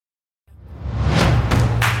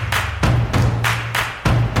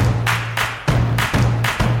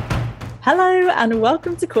Hello and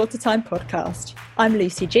welcome to Quarter Time Podcast. I'm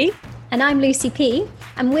Lucy G. And I'm Lucy P.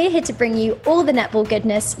 And we're here to bring you all the netball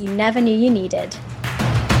goodness you never knew you needed.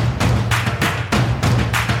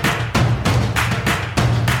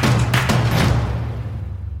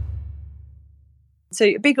 So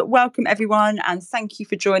a big welcome everyone and thank you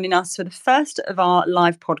for joining us for the first of our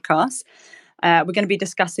live podcasts. We're going to be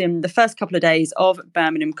discussing the first couple of days of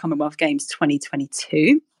Birmingham Commonwealth Games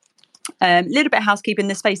 2022. A little bit of housekeeping.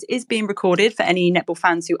 This space is being recorded for any netball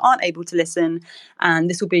fans who aren't able to listen, and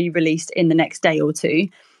this will be released in the next day or two.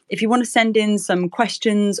 If you want to send in some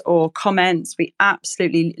questions or comments, we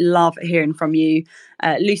absolutely love hearing from you.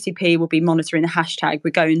 Lucy P will be monitoring the hashtag. We're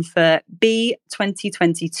going for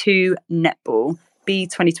B2022 Netball.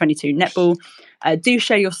 B2022 Netball. Do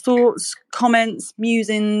share your thoughts, comments,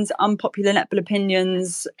 musings, unpopular netball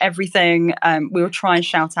opinions, everything. We'll try and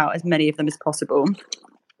shout out as many of them as possible.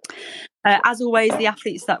 As always, the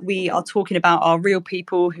athletes that we are talking about are real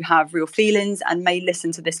people who have real feelings and may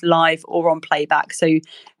listen to this live or on playback. So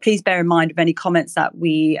please bear in mind of any comments that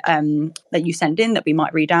that you send in that we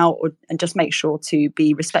might read out, and just make sure to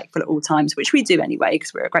be respectful at all times, which we do anyway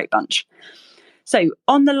because we're a great bunch. So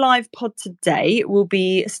on the live pod today, we'll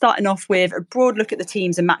be starting off with a broad look at the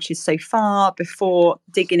teams and matches so far before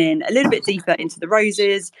digging in a little bit deeper into the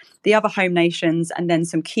Roses, the other home nations, and then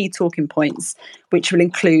some key talking points, which will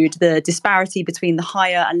include the disparity between the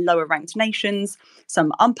higher and lower ranked nations,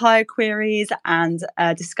 some umpire queries, and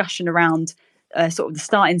a discussion around sort of the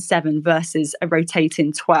starting 7 versus a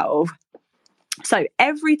rotating 12. So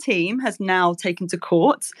every team has now taken to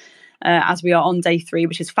court as we are on day 3,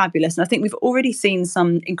 which is fabulous. And I think we've already seen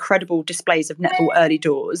some incredible displays of netball early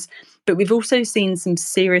doors, but we've also seen some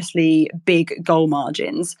seriously big goal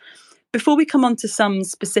margins. Before we come on to some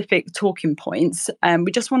specific talking points,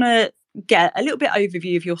 we just want to get a little bit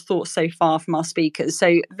overview of your thoughts so far from our speakers.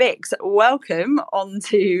 So Vix, welcome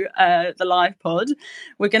onto the live pod.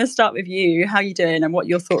 We're going to start with you. How are you doing and what are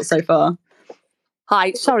your thoughts so far?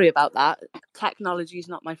 Hi, sorry about that. Technology is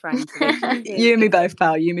not my friend today. You and me both,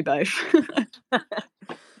 pal. You and me both.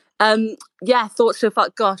 Thoughts so far.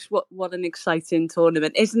 Gosh, what an exciting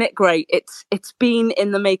tournament. Isn't it great? It's been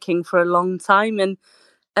in the making for a long time, and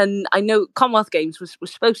I know Commonwealth Games was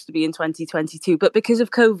supposed to be in 2022, but because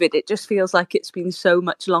of COVID, it just feels like it's been so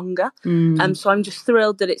much longer. So I'm just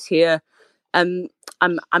thrilled that it's here. I'm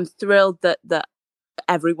thrilled that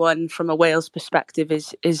everyone from a Wales perspective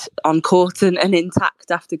is on court and intact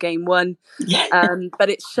after game 1. Yeah. But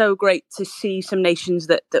it's so great to see some nations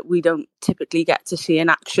that we don't typically get to see in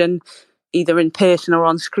action, either in person or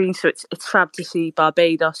on screen. So it's fab to see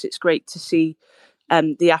Barbados. It's great to see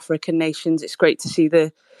the African nations. It's great to see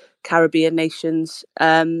the Caribbean nations.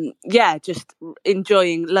 Just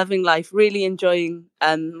loving life, really enjoying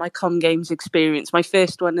my Com Games experience, my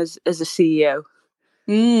first one as a CEO.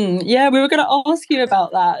 Yeah, we were going to ask you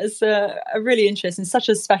about that. It's a really interesting, such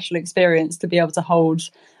a special experience to be able to hold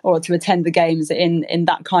or to attend the games in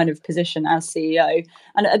that kind of position as CEO.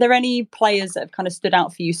 And are there any players that have kind of stood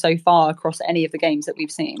out for you so far across any of the games that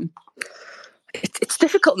we've seen? It's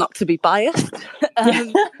difficult not to be biased.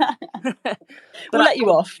 We'll let you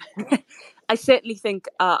off. I certainly think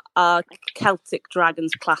our Celtic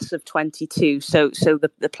Dragons class of 22, so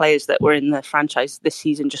the players that were in the franchise this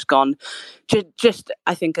season just gone, just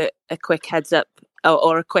I think a quick heads up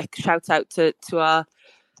or a quick shout out to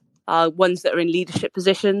our ones that are in leadership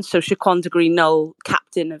positions. So Shaquanda Green-Knoll,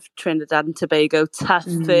 captain of Trinidad and Tobago, tough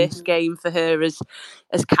first game for her as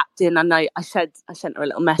captain. And I sent her a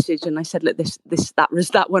little message and I said, look,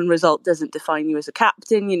 that one result doesn't define you as a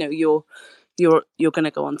captain. You know, you're going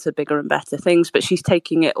to go on to bigger and better things, but she's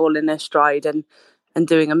taking it all in her stride and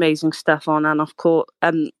doing amazing stuff on and off court.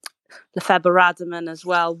 Lefebvre Rademan as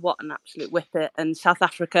well, what an absolute whippet. And South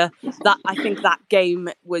Africa, I think that game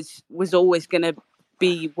was always going to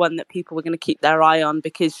be one that people were going to keep their eye on,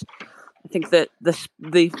 because I think that the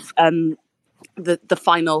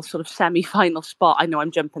final sort of semi-final spot, I know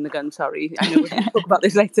I'm jumping the gun, sorry, I know we're going to talk about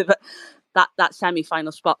this later, but that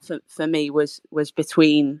semi-final spot for me was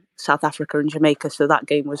between South Africa and Jamaica, so that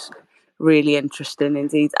game was really interesting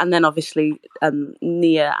indeed. And then obviously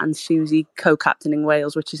Nia and Susie co-captaining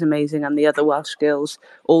Wales, which is amazing, and the other Welsh girls,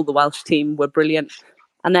 all the Welsh team were brilliant.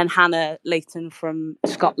 And then Hannah Leighton from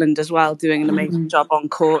Scotland as well, doing an amazing job on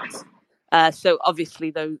court. So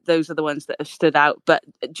obviously those are the ones that have stood out. But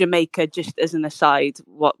Jamaica, just as an aside,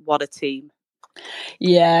 what a team.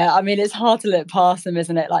 Yeah, I mean, it's hard to look past them,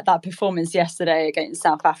 isn't it? Like that performance yesterday against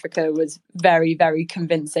South Africa was very, very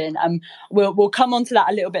convincing. We'll come on to that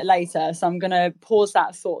a little bit later. So I'm going to pause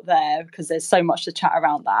that thought there because there's so much to chat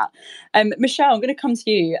around that. Michelle, I'm going to come to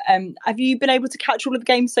you. Have you been able to catch all of the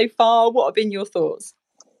games so far? What have been your thoughts?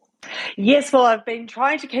 Yes, well, I've been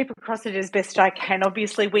trying to keep across it as best I can.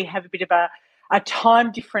 Obviously, we have a bit of a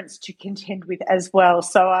time difference to contend with as well.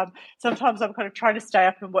 So sometimes I'm kind of trying to stay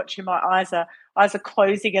up and watching. My eyes are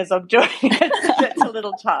closing as I'm doing it. So that's a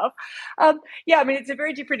little tough. Yeah, I mean, it's a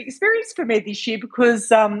very different experience for me this year because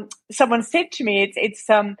someone said to me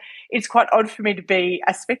it's quite odd for me to be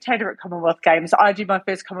a spectator at Commonwealth Games. I did my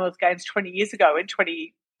first Commonwealth Games 20 years ago in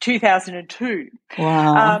 2002.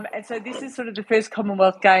 Wow. And so this is sort of the first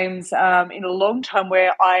Commonwealth Games in a long time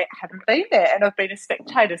where I haven't been there and I've been a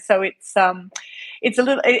spectator. So it's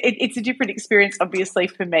a different experience, obviously,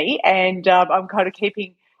 for me. And I'm kind of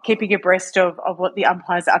keeping abreast of what the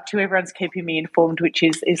umpires are up to. Everyone's keeping me informed, which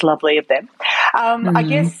is lovely of them. I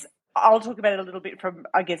guess I'll talk about it a little bit from,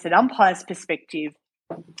 I guess, an umpire's perspective.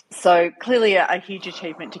 So clearly a huge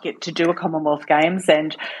achievement to get to do a Commonwealth Games,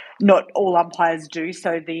 and not all umpires do.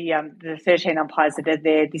 So the 13 umpires that are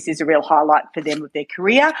there, this is a real highlight for them of their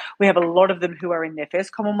career. We have a lot of them who are in their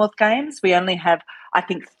first Commonwealth Games. We only have, I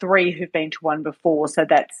think, 3 who've been to one before. So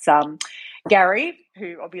that's Gary,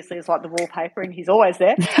 who obviously is like the wallpaper and he's always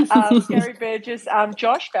there. Gary Burgess,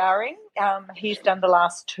 Josh Bowring, he's done the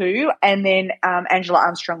last 2, and then Angela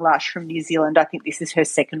Armstrong-Lush from New Zealand. I think this is her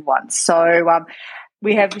second one. So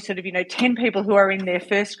we have sort of, 10 people who are in their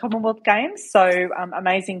first Commonwealth Games, so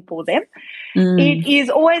amazing for them. It is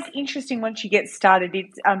always interesting once you get started.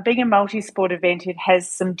 It's being a multi-sport event, it has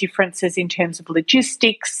some differences in terms of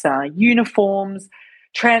logistics, uniforms,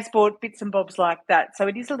 transport, bits and bobs like that. So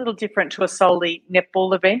it is a little different to a solely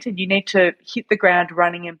netball event, and you need to hit the ground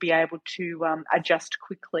running and be able to adjust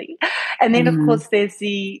quickly. And then, of course, there's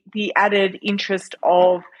the added interest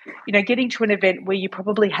of, getting to an event where you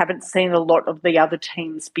probably haven't seen a lot of the other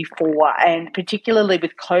teams before, and particularly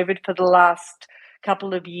with COVID for the last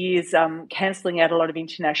couple of years, cancelling out a lot of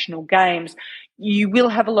international games, you will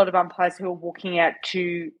have a lot of umpires who are walking out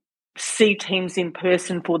to see teams in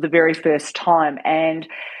person for the very first time, and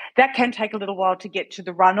that can take a little while to get to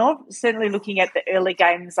the run of. Certainly looking at the early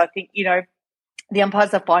games, I think, the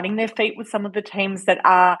umpires are finding their feet with some of the teams that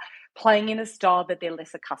are playing in a style that they're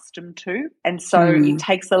less accustomed to, and so it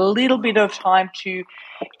takes a little bit of time to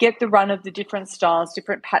get the run of the different styles,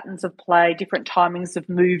 different patterns of play, different timings of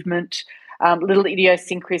movement, little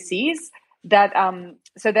idiosyncrasies.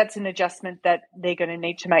 So that's an adjustment that they're going to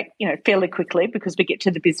need to make, fairly quickly, because we get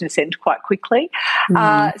to the business end quite quickly.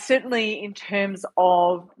 Certainly in terms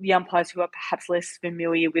of the umpires who are perhaps less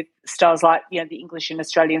familiar with styles like, the English and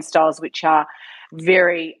Australian styles, which are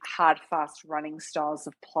very hard, fast running styles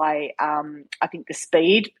of play. I think the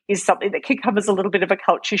speed is something that can come as a little bit of a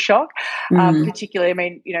culture shock,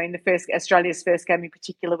 particularly, in Australia's first game in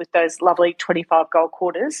particular, with those lovely 25-goal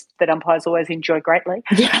quarters that umpires always enjoy greatly.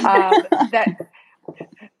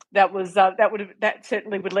 That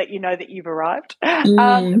certainly would let you know that you've arrived.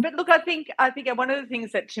 But look, I think one of the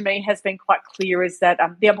things that to me has been quite clear is that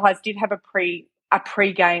the umpires did have a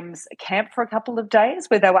pre-games camp for a couple of days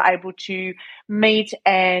where they were able to meet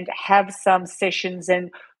and have some sessions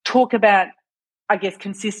and talk about, I guess,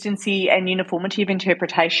 consistency and uniformity of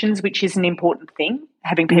interpretations, which is an important thing,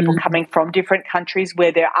 having people coming from different countries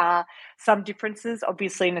where there are some differences.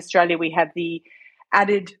 Obviously, in Australia, we have the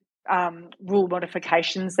added rule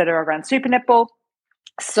modifications that are around Super Netball.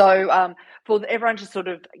 So for everyone to sort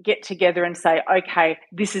of get together and say, okay,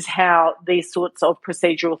 this is how these sorts of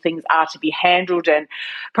procedural things are to be handled, and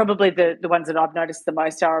probably the ones that I've noticed the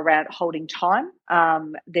most are around holding time.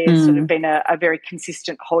 There's sort of been a very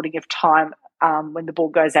consistent holding of time when the ball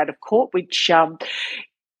goes out of court, which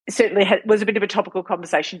certainly was a bit of a topical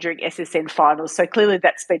conversation during SSN finals. So clearly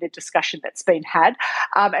that's been a discussion that's been had.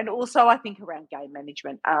 And also I think around game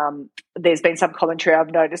management. There's been some commentary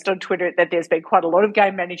I've noticed on Twitter that there's been quite a lot of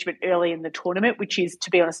game management early in the tournament, which is, to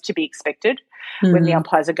be honest, to be expected when the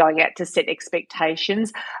umpires are going out to set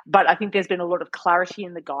expectations. But I think there's been a lot of clarity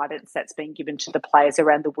in the guidance that's been given to the players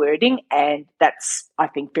around the wording, and that's, I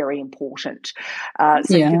think, very important.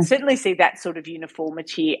 So you can certainly see that sort of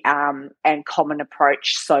uniformity and common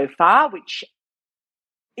approach so far, which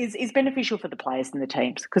is beneficial for the players and the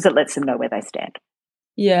teams because it lets them know where they stand.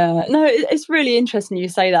 Yeah, no, it's really interesting you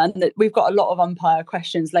say that, and that we've got a lot of umpire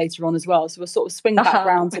questions later on as well, so we'll sort of swing back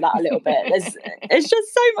round to that a little bit. It's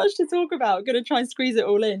just so much to talk about. I'm going to try and squeeze it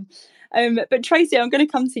all in. But Tracy, I'm going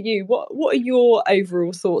to come to you. What are your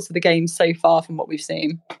overall thoughts of the game so far from what we've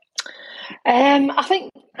seen? I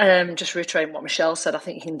think, just reiterating what Michelle said, I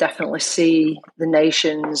think you can definitely see the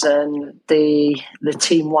nations and the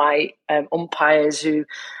team white umpires who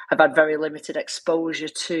have had very limited exposure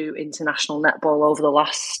to international netball over the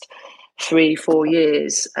last 3-4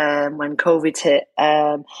 years when COVID hit.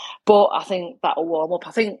 But I think that'll warm up.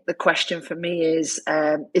 I think the question for me is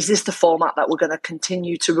this the format that we're going to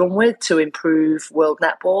continue to run with to improve world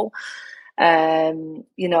netball?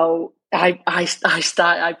 You know, I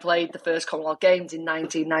played the first Commonwealth Games in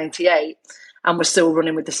 1998, and we're still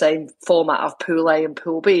running with the same format of Pool A and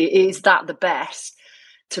Pool B. Is that the best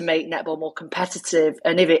to make netball more competitive?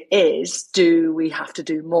 And if it is, do we have to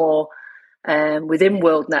do more within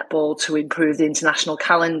World Netball to improve the international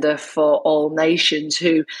calendar for all nations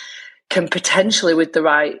who can potentially, with the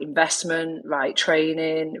right investment, right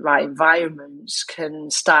training, right environments, can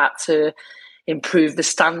start to improve the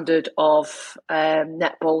standard of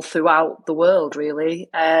netball throughout the world, really.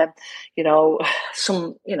 You know,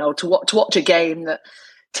 to watch a game that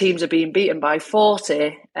teams are being beaten by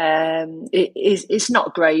 40, it's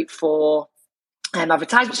not great for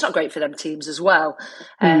advertising. It's not great for them teams as well.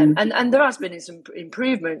 And there has been some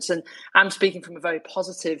improvements, and I'm speaking from a very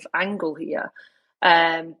positive angle here.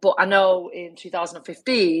 But I know in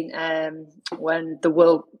 2015, when the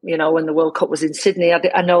World Cup was in Sydney,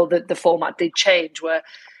 I know that the format did change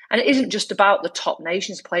and it isn't just about the top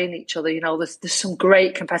nations playing each other. You know, there's some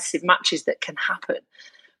great competitive matches that can happen,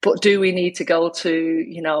 but do we need to go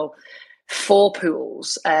to 4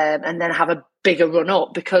 pools and then have a bigger run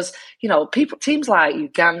up? Because teams like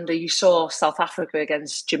Uganda, you saw South Africa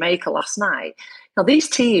against Jamaica last night. Now these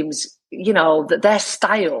teams, that their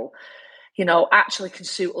style, actually can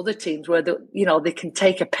suit other teams where they can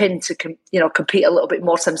take a pin to compete a little bit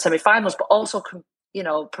more to semi-finals, but also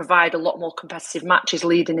provide a lot more competitive matches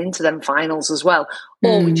leading into them finals as well.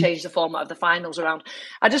 Or we change the format of the finals around.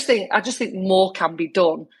 I just think more can be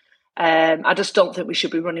done. I just don't think we should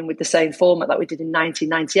be running with the same format that we did in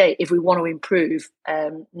 1998 if we want to improve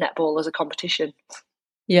netball as a competition.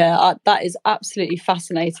 Yeah, that is absolutely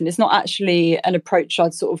fascinating. It's not actually an approach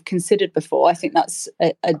I'd sort of considered before. I think that's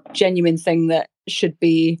a genuine thing that should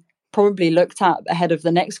be probably looked at ahead of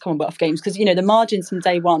the next Commonwealth Games, because, the margins from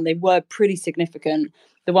day one, they were pretty significant.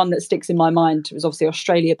 The one that sticks in my mind was obviously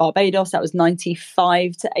Australia-Barbados. That was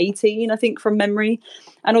 95-18, I think, from memory.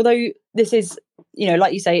 And although this is,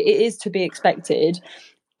 like you say, it is to be expected,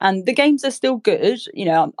 and the games are still good,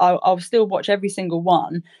 I'll still watch every single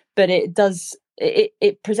one, but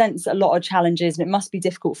it presents a lot of challenges, and it must be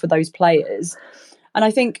difficult for those players. And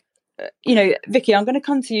I think, Vicky, I'm going to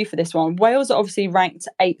come to you for this one. Wales are obviously ranked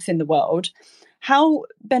 8th in the world. How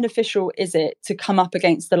beneficial is it to come up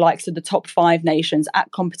against the likes of the top 5 nations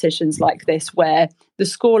at competitions like this, where the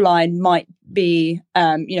scoreline might be,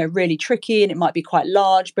 really tricky and it might be quite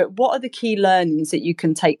large? But what are the key learnings that you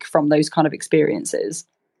can take from those kind of experiences?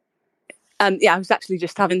 I was actually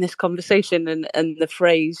just having this conversation, and the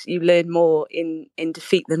phrase "you learn more in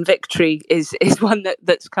defeat than victory" is one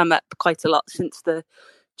that's come up quite a lot since the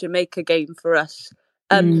Jamaica game for us.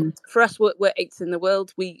 For us, we're 8th in the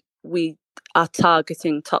world. We are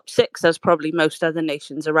targeting top 6, as probably most other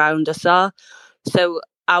nations around us are. So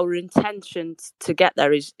our intention to get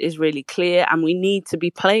there is really clear, and we need to be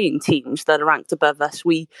playing teams that are ranked above us.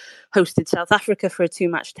 We hosted South Africa for a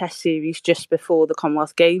 2-match test series just before the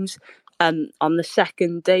Commonwealth Games. On the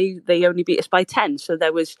second day, they only beat us by 10. So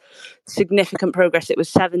there was significant progress. It was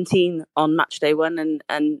 17 on match day 1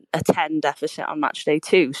 and a 10 deficit on match day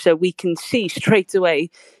 2. So we can see straight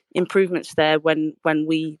away improvements there when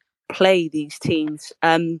we play these teams.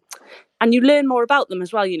 And you learn more about them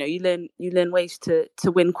as well. You learn ways to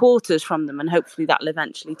win quarters from them, and hopefully that'll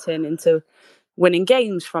eventually turn into winning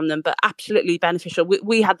games from them. But absolutely beneficial.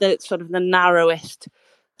 We had the sort of the narrowest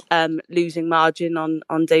losing margin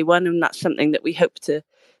on day 1, and that's something that we hope to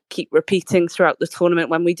keep repeating throughout the tournament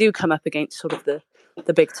when we do come up against sort of the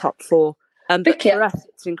big top 4. Vicky, but for us,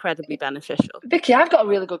 it's incredibly beneficial. Vicky, I've got a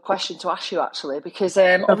really good question to ask you, actually, because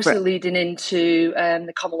obviously leading into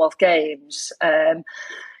the Commonwealth Games, there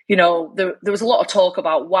was a lot of talk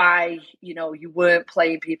about why, you weren't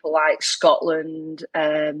playing people like Scotland,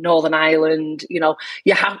 Northern Ireland.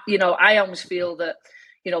 I almost feel that,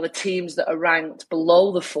 the teams that are ranked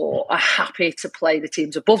below the 4 are happy to play the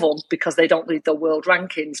teams above them because they don't lead the world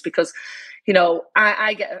rankings. Because,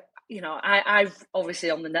 I get, I've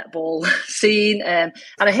obviously on the netball scene, and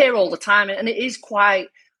I hear all the time, and it is quite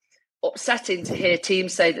upsetting to hear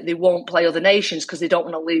teams say that they won't play other nations because they don't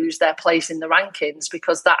want to lose their place in the rankings,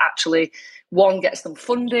 because that actually, one, gets them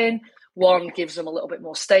funding, one, gives them a little bit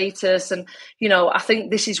more status. And, I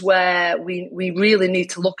think this is where we really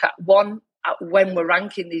need to look at, one, when we're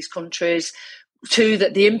ranking these countries. Two,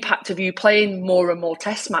 that the impact of you playing more and more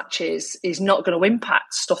test matches is not going to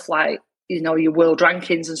impact stuff like, your world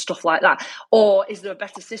rankings and stuff like that? Or is there a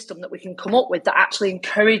better system that we can come up with that actually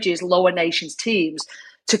encourages lower nations teams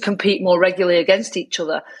to compete more regularly against each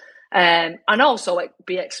other, and also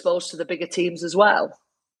be exposed to the bigger teams as well?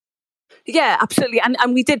 Yeah, absolutely.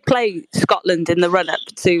 And we did play Scotland in the run-up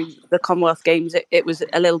to the Commonwealth Games. It was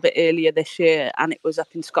a little bit earlier this year, and it was up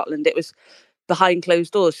in Scotland. It was behind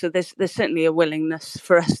closed doors. So there's certainly a willingness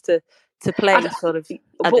for us to play sort of.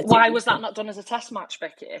 But why was that not done as a test match,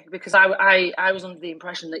 Becky? Because I was under the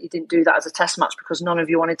impression that you didn't do that as a test match because none of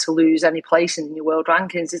you wanted to lose any place in your world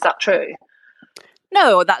rankings. Is that true?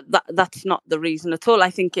 No, that's not the reason at all.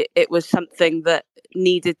 I think it was something that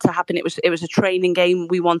needed to happen. It was a training game.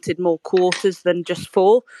 We wanted more quarters than just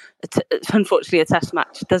 4. Unfortunately, a test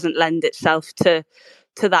match doesn't lend itself to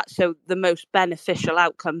that. So the most beneficial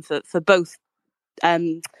outcome for both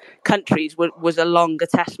countries was a longer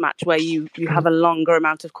test match where you have a longer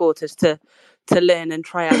amount of quarters to learn and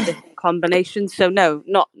try out different combinations. So no,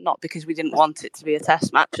 not because we didn't want it to be a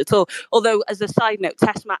test match at all. Although, as a side note,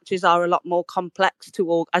 test matches are a lot more complex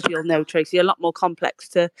as you'll know, Tracy, a lot more complex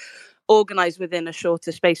to organise within a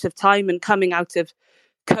shorter space of time. And coming out of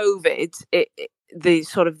COVID,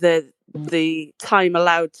 the time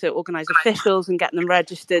allowed to organise officials and get them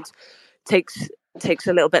registered takes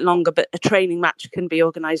a little bit longer, but a training match can be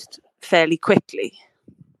organised fairly quickly.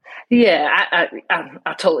 Yeah,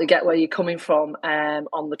 I totally get where you're coming from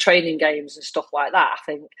on the training games and stuff like that. I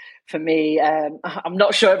think for me, I'm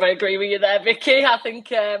not sure if I agree with you there, Vicky. I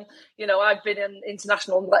think, I've been in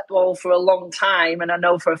international netball for a long time, and I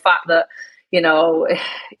know for a fact that,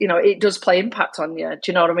 it does play impact on you. Do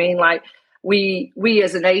you know what I mean? Like we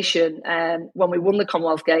as a nation, when we won the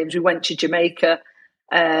Commonwealth Games, we went to Jamaica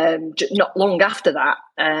not long after that,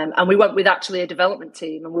 and we went with actually a development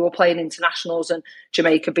team, and we were playing internationals, and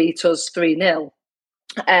Jamaica beat us 3-0,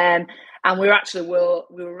 and we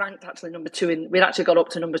were ranked actually number 2 we'd actually got up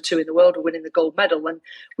to number 2 in the world, winning the gold medal, and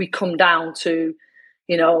we come down to,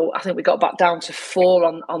 I think we got back down to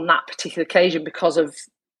 4 on that particular occasion because of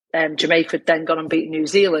Jamaica had then gone and beat New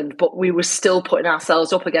Zealand, but we were still putting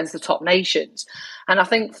ourselves up against the top nations. And I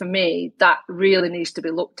think for me, that really needs to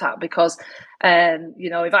be looked at because,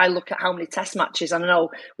 if I look at how many test matches, I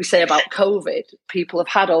know we say about COVID, people have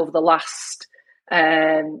had over the last,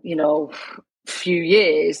 few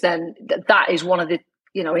years, then that is one of the,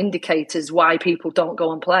 indicators why people don't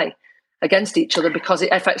go and play against each other because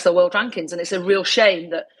it affects their world rankings. And it's a real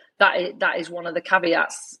shame that is one of the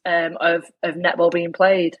caveats of netball being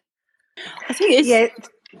played. I think it's... Yeah.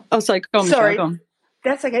 Oh, sorry. Go on, sorry. Michelle, go on.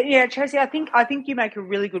 That's okay. Yeah, Tracy, I think you make a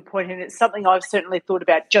really good point, and it's something I've certainly thought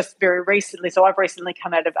about just very recently. So I've recently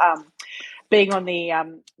come out of being on the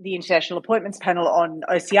international appointments panel on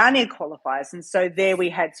Oceania qualifiers. And so there we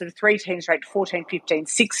had sort of 3 teams ranked 14, 15,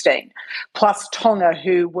 16, plus Tonga,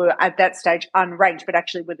 who were at that stage unranked, but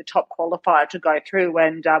actually were the top qualifier to go through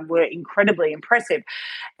and were incredibly impressive.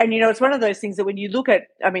 And, it's one of those things that when you look at,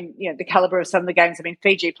 the calibre of some of the games,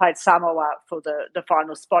 Fiji played Samoa for the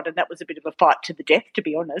final spot, and that was a bit of a fight to the death, to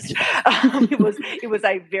be honest. It was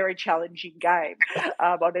a very challenging game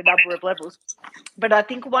on a number of levels. But I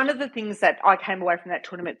think one of the things that I came away from that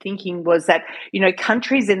tournament thinking was that,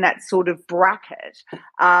 countries in that sort of bracket,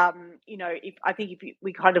 if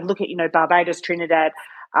we kind of look at, Barbados, Trinidad,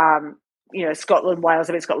 Scotland, Wales.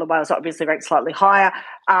 Scotland, Wales obviously ranked slightly higher,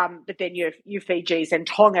 but then you Fijis and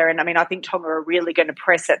Tonga, and I think Tonga are really going to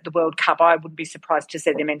press at the World Cup. I wouldn't be surprised to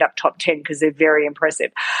see them end up top 10 because they're very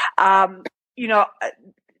impressive.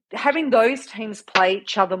 Having those teams play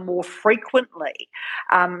each other more frequently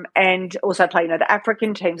and also play, the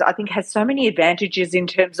African teams, I think has so many advantages in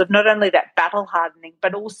terms of not only that battle hardening,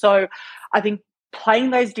 but also I think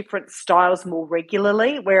playing those different styles more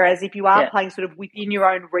regularly. Whereas if you are playing sort of within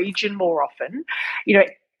your own region more often,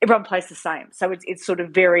 everyone plays the same. So it's sort of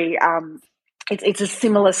very it's a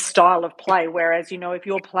similar style of play. Whereas, if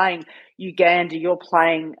you're playing Uganda, you're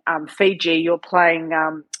playing Fiji, you're playing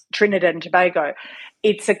Trinidad and Tobago,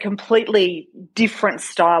 it's a completely different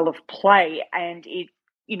style of play, and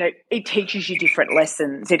it teaches you different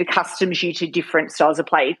lessons. It accustoms you to different styles of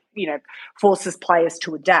play. Forces players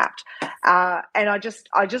to adapt. And I just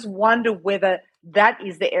wonder whether that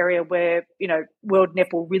is the area where World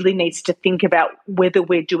Netball really needs to think about whether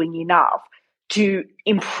we're doing enough to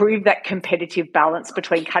improve that competitive balance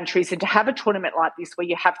between countries, and to have a tournament like this where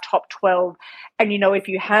you have top 12, and if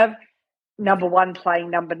you have number 1 playing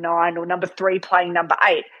number 9 or number 3 playing number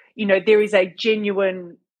 8, there is a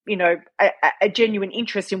genuine a genuine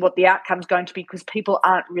interest in what the outcome's going to be because people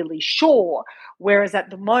aren't really sure. Whereas at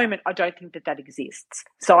the moment, I don't think that exists.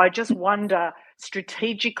 So I just wonder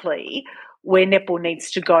strategically where netball needs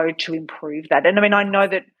to go to improve that. And I mean, I know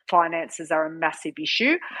that finances are a massive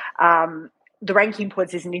issue. The ranking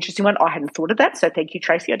points is an interesting one. I hadn't thought of that. So thank you,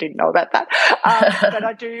 Tracy. I didn't know about that. But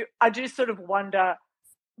I do sort of wonder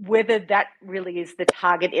whether that really is the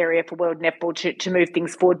target area for World Netball to move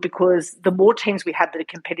things forward, because the more teams we have that are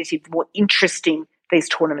competitive, the more interesting these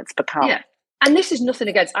tournaments become. Yeah. And this is nothing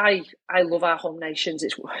against, I love our home nations.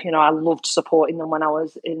 It's, I loved supporting them when I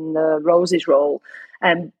was in the Roses role.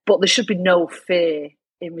 But there should be no fear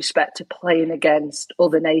in respect to playing against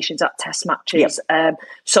other nations at test matches. Yep.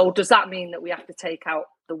 So does that mean that we have to take out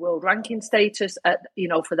the world ranking status,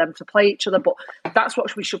 for them to play each other? But that's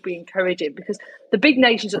what we should be encouraging, because the big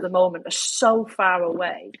nations at the moment are so far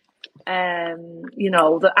away.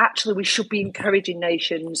 That actually we should be encouraging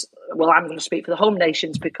nations. Well, I'm going to speak for the home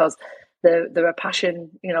nations because they're a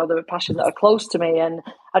passion, that are close to me, and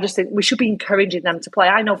I just think we should be encouraging them to play.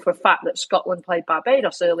 I know for a fact that Scotland played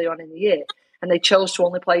Barbados early on in the year, and they chose to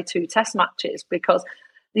only play 2 test matches because,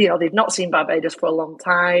 they'd not seen Barbados for a long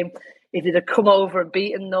time. If they'd have come over and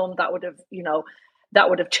beaten them, that would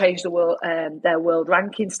have changed the world, their world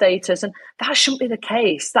ranking status, and that shouldn't be the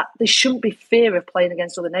case. That there shouldn't be fear of playing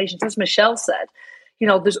against other nations. As Michelle said,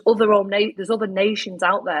 there's other nations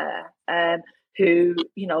out there who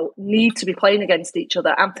need to be playing against each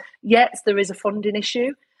other. And yes, there is a funding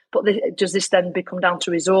issue, but does this then become down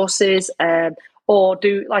to resources? Or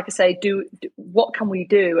do what can we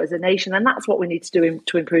do as a nation? And that's what we need to do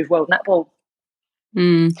to improve World Netball.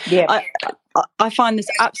 Yeah, I find this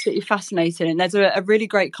absolutely fascinating, and there's a really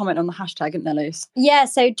great comment on the hashtag, isn't there, Luce? Yeah,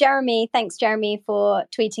 so thanks Jeremy for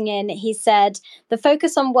tweeting in. He said, the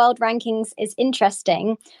focus on world rankings is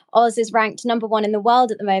interesting. Oz is ranked number 1 in the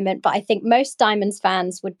world at the moment, but I think most Diamonds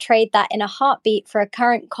fans would trade that in a heartbeat for a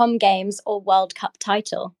current Com Games or World Cup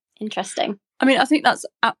title. Interesting. I mean, I think that's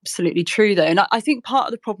absolutely true, though. And I think part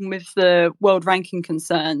of the problem with the world ranking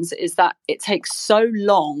concerns is that it takes so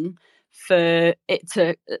long for it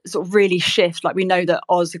to sort of really shift. Like, we know that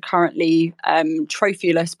Oz are currently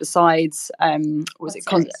trophyless besides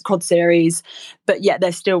COD Series, but yet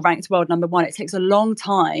they're still ranked world number 1. It takes a long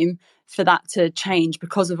time for that to change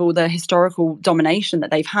because of all the historical domination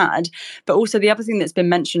that they've had. But also the other thing that's been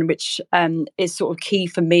mentioned, which is sort of key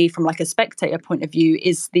for me from like a spectator point of view,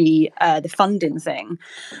 is the funding thing.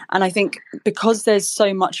 And I think because there's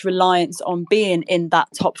so much reliance on being in that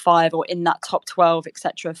top 5 or in that top 12,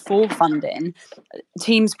 etc., for funding,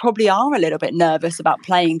 teams probably are a little bit nervous about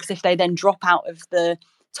playing, because if they then drop out of the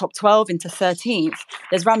top 12 into 13th,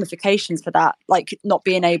 there's ramifications for that, like not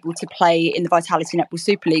being able to play in the Vitality Netball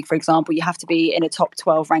Super League, for example. You have to be in a top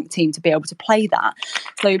 12 ranked team to be able to play that.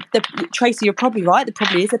 So Tracy, you're probably right, there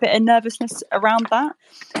probably is a bit of nervousness around that.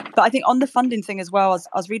 But I think on the funding thing as well,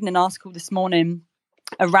 I was reading an article this morning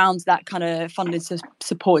around that kind of funding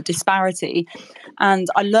support disparity, and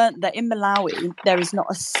I learned that in Malawi there is not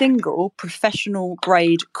a single professional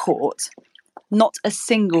grade court. Not a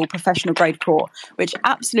single professional grade court, which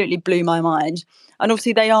absolutely blew my mind. And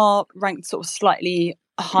obviously they are ranked sort of slightly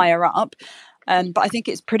higher up. But I think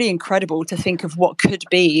it's pretty incredible to think of what could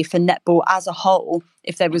be for netball as a whole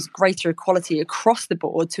if there was greater equality across the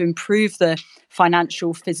board to improve the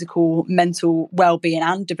financial, physical, mental well-being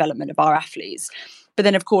and development of our athletes. But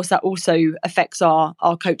then, of course, that also affects our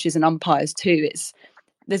coaches and umpires too.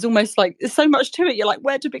 There's almost like there's so much to it. You're like,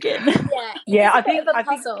 where to begin? Yeah, I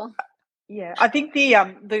think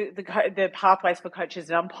the pathways for coaches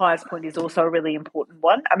and umpires point is also a really important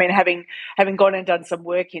one. I mean, having gone and done some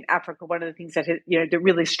work in Africa, one of the things that that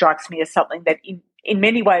really strikes me as something that in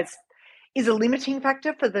many ways is a limiting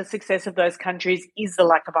factor for the success of those countries is the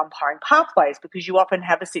lack of umpiring pathways, because you often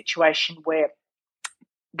have a situation where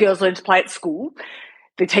girls learn to play at school,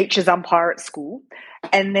 the teachers umpire at school,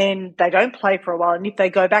 and then they don't play for a while. And if they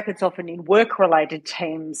go back, it's often in work-related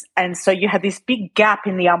teams. And so you have this big gap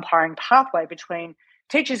in the umpiring pathway between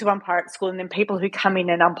teachers who umpire at school and then people who come in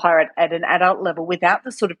and umpire at an adult level without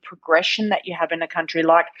the sort of progression that you have in a country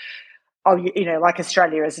like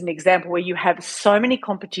Australia as an example, where you have so many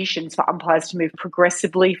competitions for umpires to move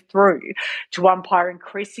progressively through to umpire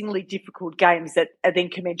increasingly difficult games that are then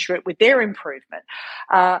commensurate with their improvement.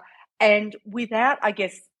 And without, I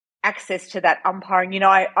guess, access to that umpiring,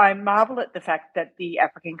 I marvel at the fact that the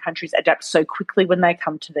African countries adapt so quickly when they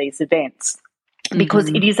come to these events. because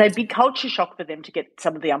it is a big culture shock for them to get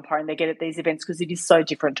some of the umpiring they get at these events, because it is so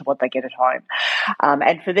different to what they get at home.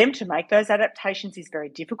 And for them to make those adaptations is very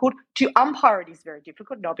difficult. To umpire it is very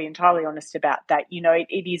difficult, and I'll be entirely honest about that.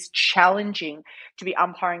 It is challenging to be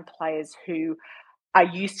umpiring players who are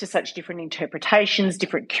used to such different interpretations,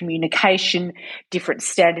 different communication, different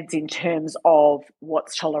standards in terms of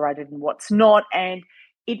what's tolerated and what's not. And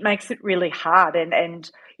it makes it really hard. And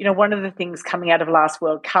one of the things coming out of last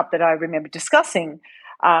World Cup that I remember discussing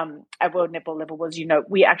at World Netball level was,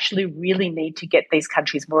 we actually really need to get these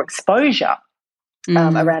countries more exposure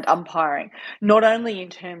around umpiring, not only in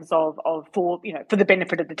terms of for the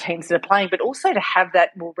benefit of the teams that are playing, but also to have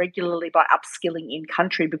that more regularly by upskilling in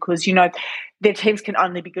country, because their teams can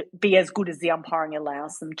only be as good as the umpiring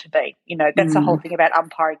allows them to be. That's the whole thing about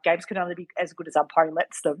umpiring. Games can only be as good as umpiring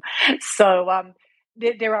lets them. So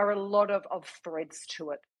there are a lot of threads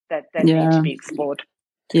to it that need to be explored.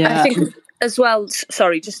 Yeah, I think as well,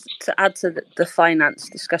 sorry, just to add to the finance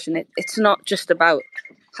discussion, it's not just about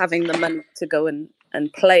having the money to go and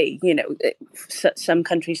play. Some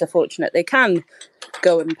countries are fortunate they can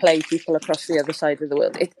go and play people across the other side of the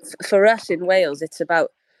world. For us in Wales, it's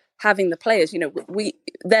about having the players.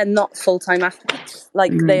 They're not full-time athletes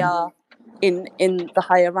like they are in the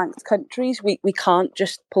higher ranked countries. We can't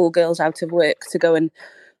just pull girls out of work to go and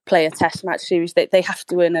play a test match series. They have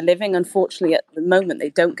to earn a living. Unfortunately, at the moment, they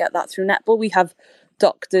don't get that through netball. We have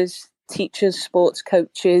doctors, teachers, sports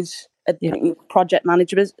coaches, project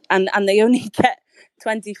managers, and they only get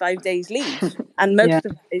 25 days leave, and most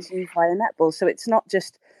of that is used via netball. So it's not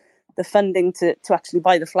just the funding to actually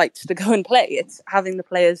buy the flights to go and play, it's having the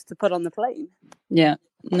players to put on the plane.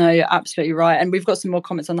 No, you're absolutely right. And we've got some more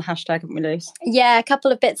comments on the hashtag, haven't we, Luce? Yeah, a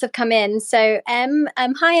couple of bits have come in. So,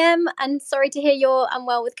 hi, Em, and sorry to hear you're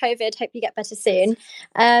unwell with COVID. Hope you get better soon.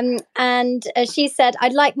 And she said,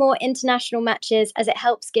 I'd like more international matches as it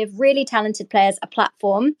helps give really talented players a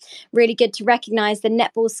platform. Really good to recognise the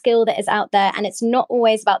netball skill that is out there, and it's not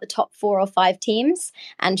always about the top 4 or 5 teams.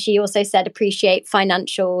 And she also said appreciate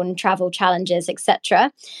financial and travel challenges,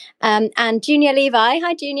 etc. And Junior Levi,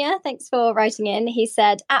 hi Junior, thanks for writing in. He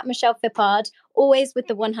said, at Michelle Fippard, always with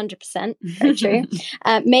the 100%, very true.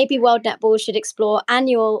 Maybe World Netball should explore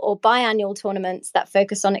annual or biannual tournaments that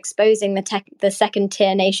focus on exposing the second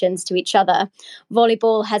tier nations to each other.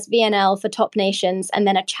 Volleyball has VNL for top nations and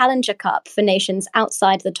then a Challenger Cup for nations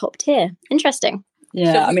outside the top tier. Interesting.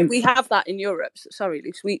 Yeah, so we have that in Europe. Sorry,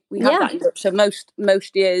 Luce, we have that in Europe. So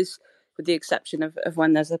most years, with the exception of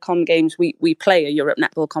when there's the Com Games, we play a Europe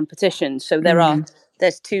Netball competition. So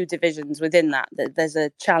there's 2 divisions within that. There's a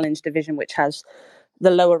challenge division which has the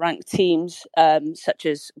lower ranked teams, such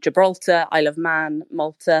as Gibraltar, Isle of Man,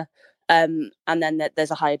 Malta, and then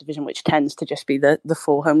there's a higher division which tends to just be the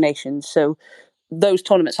 4 home nations. So those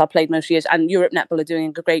tournaments are played most years, and Europe Netball are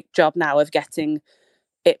doing a great job now of getting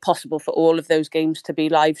it possible for all of those games to be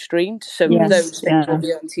live streamed. So those things will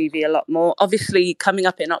be on TV a lot more. Obviously, coming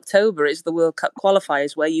up in October is the World Cup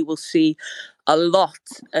qualifiers, where you will see a lot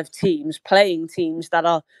of teams playing teams that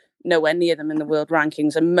are nowhere near them in the world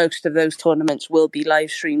rankings, and most of those tournaments will be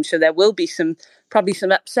live streamed. So there will be probably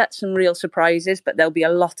some upsets, some real surprises, but there'll be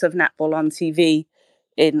a lot of netball on TV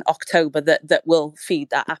in October that will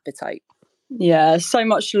feed that appetite. Yeah, so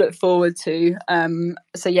much to look forward to.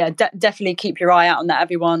 Definitely keep your eye out on that,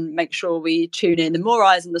 everyone. Make sure we tune in. The more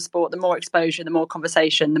eyes on the sport, the more exposure, the more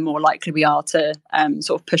conversation, the more likely we are to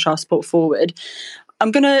sort of push our sport forward.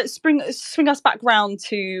 I'm going to swing us back round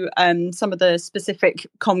to some of the specific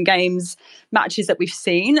Com Games matches that we've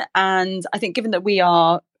seen. And I think given that we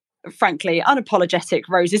are frankly unapologetic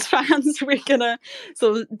Roses fans, we're going to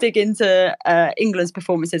sort of dig into England's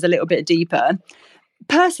performances a little bit deeper.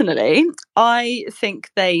 Personally, I think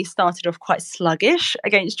they started off quite sluggish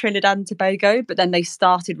against Trinidad and Tobago, but then they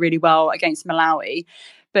started really well against Malawi.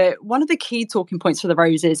 But one of the key talking points for the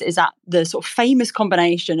Roses is that the sort of famous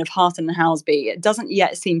combination of Harton and Housby, it doesn't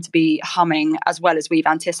yet seem to be humming as well as we've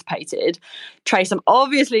anticipated. Trace, I'm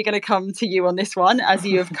obviously going to come to you on this one, as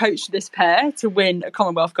you have coached this pair to win a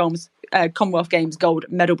Commonwealth Games gold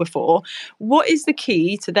medal before. What is the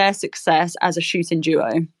key to their success as a shooting duo?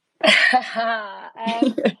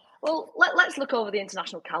 Well, let's look over the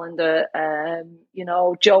international calendar.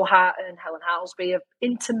 Joe Hart and Helen Housby have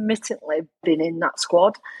intermittently been in that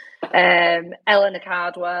squad. Eleanor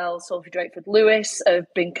Cardwell, Sophie Drakeford-Lewis have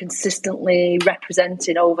been consistently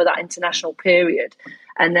representing over that international period.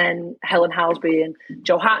 And then Helen Housby and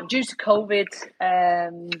Joe Hart, due to COVID,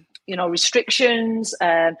 restrictions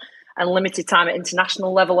and limited time at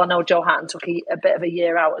international level. I know Joe Hatton took a bit of a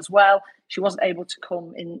year out as well. She wasn't able to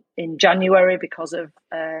come in January because of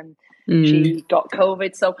she got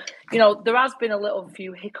COVID. So, there has been a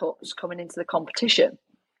few hiccups coming into the competition.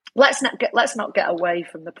 Let's not get away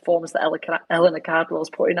from the performance that Eleanor Cardwell's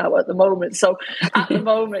putting out at the moment. So at the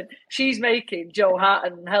moment, she's making Jo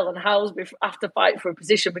Hart and Helen Housby have to fight for a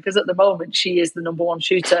position, because at the moment she is the number one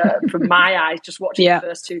shooter from my eyes, just watching the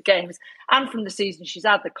first two games. And from the season she's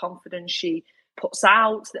had, the confidence she puts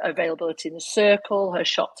out, the availability in the circle, her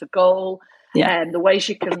shot to goal, and the way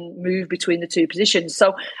she can move between the two positions.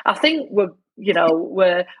 So I think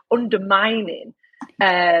we're undermining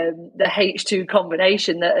the H2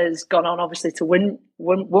 combination that has gone on, obviously, to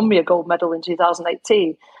won me a gold medal in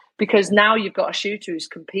 2018, because now you've got a shooter who's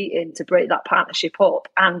competing to break that partnership up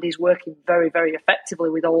and is working very, very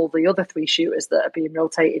effectively with all the other three shooters that are being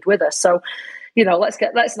rotated with her. So,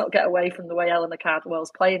 let's not get away from the way Eleanor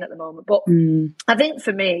Cardwell's playing at the moment. But I think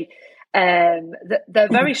for me, they're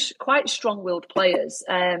very quite strong-willed players,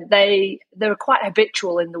 and they're quite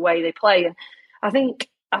habitual in the way they play. And I think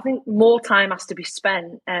more time has to be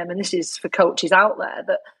spent, and this is for coaches out there,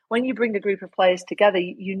 that when you bring a group of players together,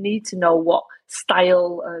 you need to know what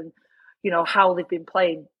style and, how they've been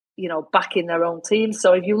playing, back in their own team.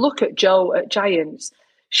 So if you look at Jo at Giants,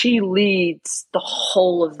 she leads the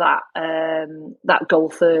whole of that goal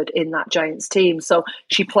third in that Giants team. So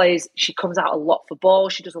she comes out a lot for ball.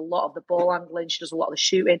 She does a lot of the ball handling. She does a lot of the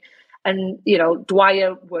shooting. And,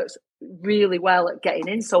 Dwyer works really well at getting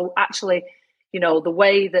in. So actually, the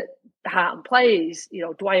way that Harton plays,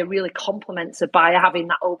 Dwyer really complements her by having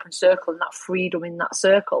that open circle and that freedom in that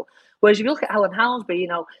circle. Whereas if you look at Helen Housby,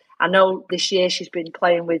 I know this year she's been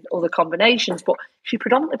playing with other combinations, but she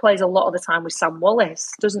predominantly plays a lot of the time with Sam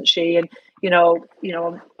Wallace, doesn't she? And,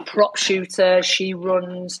 prop shooter, she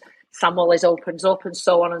runs, Sam Wallace opens up, and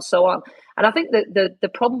so on and so on. And I think that the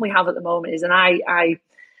problem we have at the moment is, and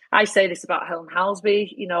I say this about Helen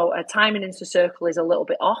Housby, her timing into circle is a little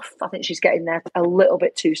bit off. I think she's getting there a little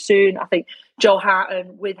bit too soon. I think Jo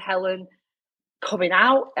Harton with Helen coming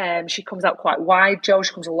out, she comes out quite wide. Jo,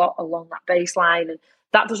 she comes a lot along that baseline, and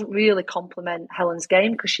that doesn't really complement Helen's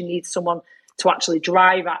game, because she needs someone to actually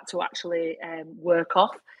drive at, to actually work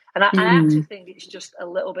off. And I actually think it's just a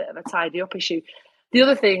little bit of a tidy up issue. The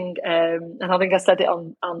other thing, and I think I said it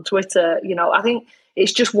on Twitter, I think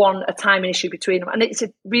it's just a timing issue between them. And it's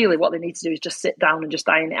really what they need to do is just sit down and just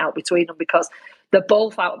iron it out between them, because they're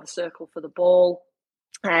both out of the circle for the ball.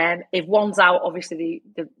 And if one's out, obviously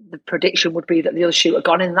the prediction would be that the other shooter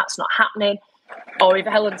gone in. That's not happening. Or if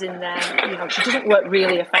Helen's in there, she doesn't work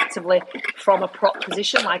really effectively from a prop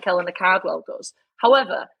position like Eleanor Cardwell does.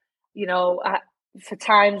 However, for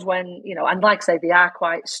times when, and like I say, they are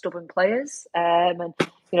quite stubborn players. And,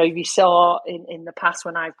 if you saw in the past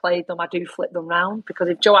when I've played them, I do flip them round, because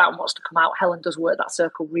if Jo Harton wants to come out, Helen does work that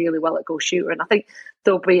circle really well at goal shooter. And I think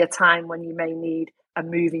there'll be a time when you may need a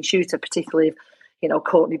moving shooter, particularly if,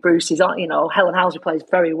 Courtney Bruce is on, Helen Housby plays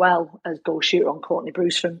very well as goal shooter on Courtney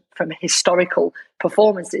Bruce from historical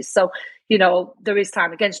performances. So, there is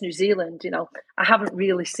time against New Zealand. I haven't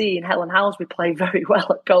really seen Helen Housby play very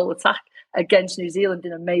well at goal attack against New Zealand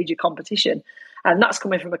in a major competition. And that's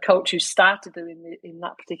coming from a coach who started them in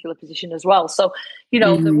that particular position as well. So,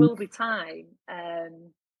 there will be time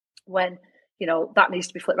when, that needs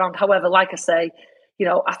to be flipped around. However, like I say,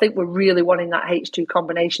 I think we're really wanting that H2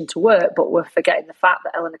 combination to work, but we're forgetting the fact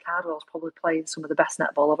that Eleanor Cardwell's probably playing some of the best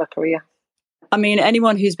netball of her career. I mean,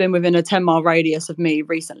 anyone who's been within a 10-mile radius of me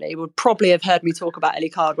recently would probably have heard me talk about Ellie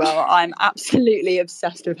Cardwell. I'm absolutely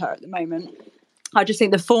obsessed with her at the moment. I just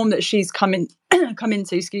think the form that she's come into,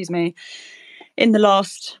 in the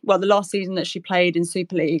last season that she played in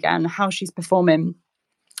Super League, and how she's performing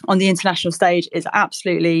on the international stage is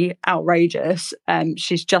absolutely outrageous.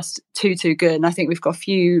 She's just too good. And I think we've got a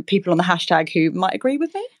few people on the hashtag who might agree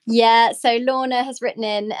with me. Yeah, so Lorna has written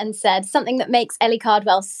in and said, something that makes Ellie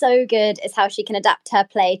Cardwell so good is how she can adapt her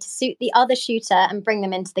play to suit the other shooter and bring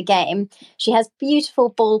them into the game. She has beautiful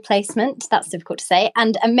ball placement, that's difficult to say,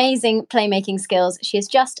 and amazing playmaking skills. She is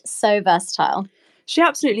just so versatile. She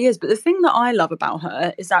absolutely is. But the thing that I love about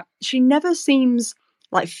her is that she never seems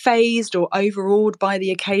like phased or overawed by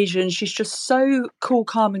the occasion. She's just so cool,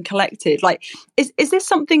 calm and collected. Like, is this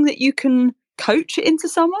something that you can coach into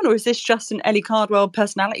someone, or is this just an Ellie Cardwell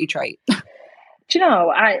personality trait? Do you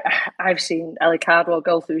know, I've seen Ellie Cardwell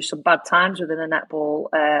go through some bad times within a netball.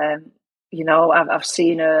 I've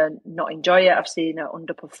seen her not enjoy it. I've seen her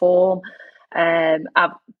underperform.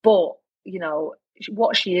 But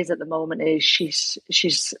what she is at the moment is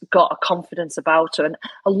she's got a confidence about her, and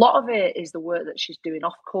a lot of it is the work that she's doing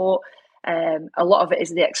off court. A lot of it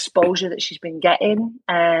is the exposure that she's been getting.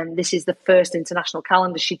 This is the first international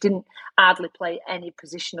calendar. She didn't hardly play any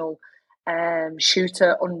positional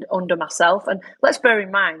shooter under myself. And let's bear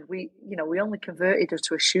in mind, we only converted her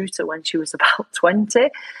to a shooter when she was about 20.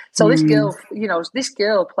 So this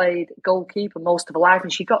girl played goalkeeper most of her life,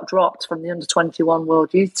 and she got dropped from the under-21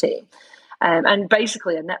 World Youth Team. And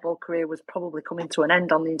basically, her netball career was probably coming to an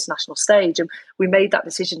end on the international stage. And we made that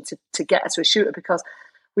decision to get her to a shooter because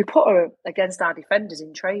we put her against our defenders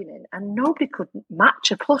in training and nobody could match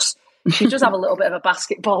her. Plus, she does have a little bit of a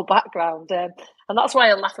basketball background. And that's why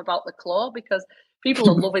I laugh about the claw, because people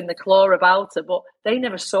are loving the claw about her, but they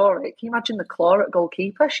never saw it. Can you imagine the claw at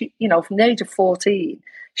goalkeeper? She, from the age of 14,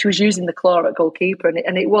 she was using the claw at goalkeeper,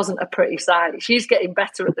 and it wasn't a pretty sight. She's getting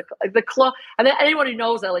better at the claw. And anyone who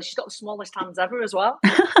knows Ellie, she's got the smallest hands ever as well.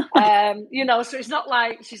 So it's not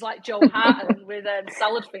like she's like Joe Hatton with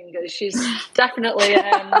salad fingers. She's definitely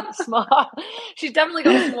small. She's definitely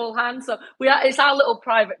got a small hand. So it's our little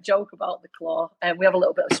private joke about the claw, and we have a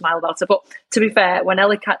little bit of a smile about her. But to be fair, when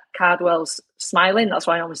Ellie Cardwell's smiling, that's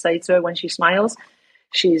why I always say to her when she smiles,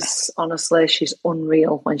 she's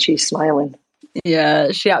unreal when she's smiling.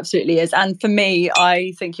 Yeah, she absolutely is. And for me,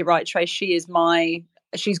 I think you're right, Trace. She's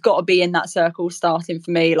got to be in that circle starting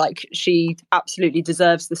for me. Like, she absolutely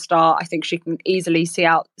deserves the start. I think she can easily see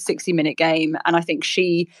out 60-minute game. And I think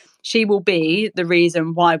she will be the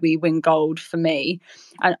reason why we win gold for me.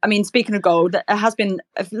 And I mean, speaking of gold, there has been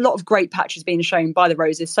a lot of great patches being shown by the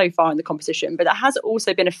Roses so far in the competition, but there has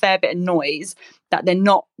also been a fair bit of noise that they're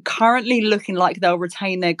not currently looking like they'll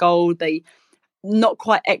retain their gold. They not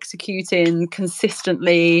quite executing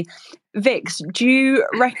consistently. Vix, do you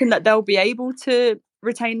reckon that they'll be able to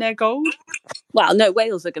retain their gold? Well, no,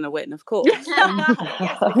 Wales are going to win, of course.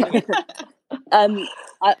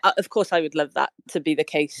 Of course, I would love that to be the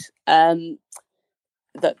case.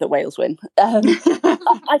 That Wales win.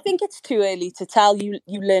 I think it's too early to tell. You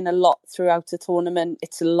learn a lot throughout a tournament.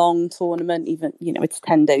 It's a long tournament, even it's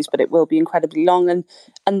 10 days, but it will be incredibly long,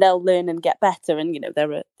 and they'll learn and get better. And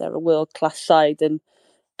they're a world class side, and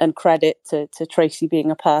credit to Tracy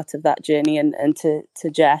being a part of that journey, and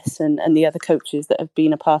to Jess and the other coaches that have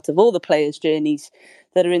been a part of all the players' journeys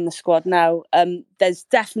that are in the squad now. There's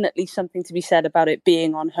definitely something to be said about it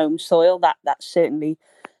being on home soil. That certainly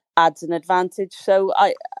adds an advantage. So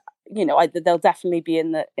they'll definitely be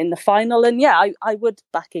in the final, and I would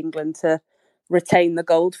back England to retain the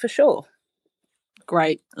gold for sure.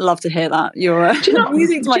 Great, love to hear that. You're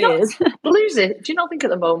music to my ears. Lucy, do you not think at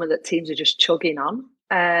the moment that teams are just chugging on?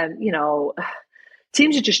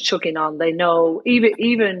 Teams are just chugging on. They know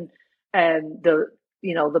even the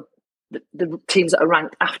teams that are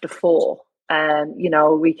ranked after 4.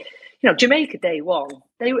 Jamaica day one,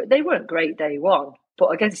 they weren't great day one.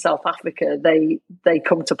 But against South Africa, they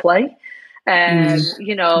come to play.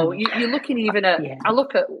 You're looking even at. Yeah. I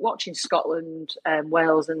look at watching Scotland,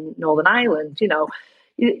 Wales, and Northern Ireland.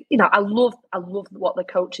 I love what the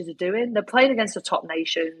coaches are doing. They're playing against the top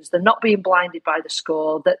nations. They're not being blinded by the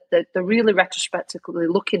score. That they're really retrospectively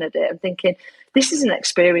looking at it and thinking, this is an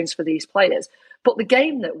experience for these players. But the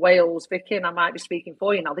game that Wales, Vicky, and I might be speaking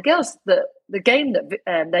for you now, the girls, the game that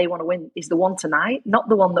they want to win is the one tonight, not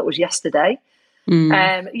the one that was yesterday.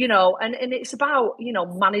 And it's about,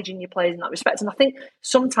 managing your players in that respect. And I think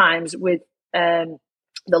sometimes with the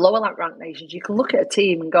lower ranked nations, you can look at a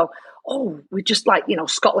team and go, oh, we just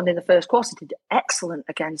Scotland in the first quarter did excellent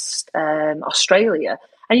against Australia.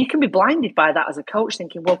 And you can be blinded by that as a coach,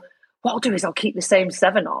 thinking, well, what I'll do is I'll keep the same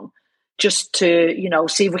 7 on just to,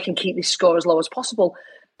 see if we can keep this score as low as possible.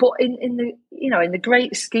 But in the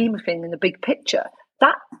great scheme of things, in the big picture,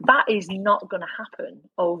 that is not going to happen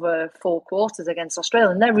over 4 quarters against Australia.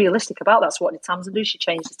 And they're realistic about that. So what did Tamsin do? She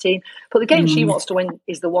changed the team. But the game she wants to win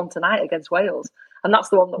is the one tonight against Wales. And that's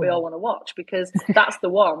the one that we all want to watch, because that's the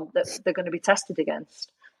one that they're going to be tested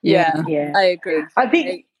against. Yeah. I agree. I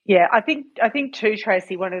think too,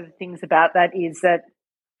 Tracy, one of the things about that is that,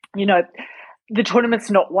 the tournament's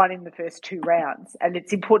not won in the first 2 rounds. And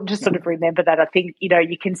it's important to sort of remember that. I think,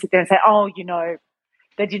 you can sit there and say,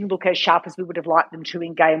 they didn't look as sharp as we would have liked them to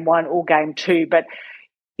in game 1 or game 2. But,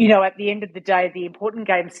 at the end of the day, the important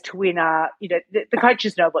games to win are, the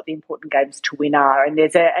coaches know what the important games to win are. And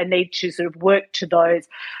there's a need to sort of work to those.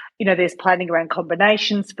 There's planning around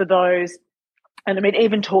combinations for those. And I mean,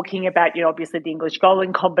 even talking about, obviously the English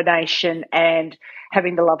Golden combination and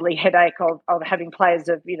having the lovely headache of having players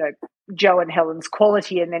of, Jo and Helen's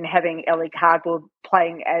quality, and then having Ellie Cardwell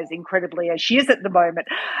playing as incredibly as she is at the moment.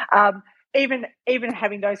 Even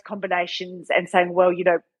having those combinations and saying, well,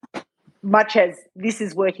 much as this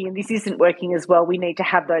is working and this isn't working as well, we need to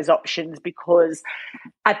have those options, because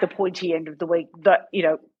at the pointy end of the week, that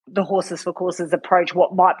the horses for courses approach,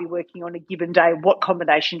 what might be working on a given day, what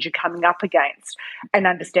combinations you're coming up against, and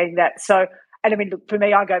understanding that. So, and I mean, look, for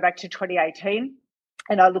me, I go back to 2018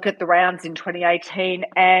 and I look at the rounds in 2018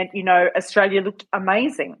 and, Australia looked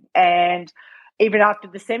amazing. And even after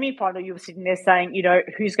the semi-final, you were sitting there saying,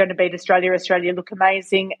 who's going to beat Australia? Australia look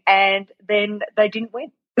amazing. And then they didn't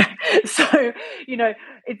win. So,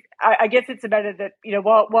 I guess it's a matter that,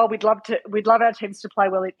 while we'd love our teams to play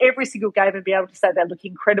well in every single game and be able to say they look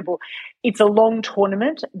incredible, it's a long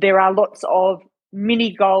tournament. There are lots of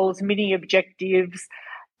mini goals, mini objectives,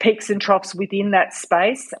 peaks and troughs within that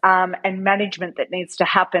space, and management that needs to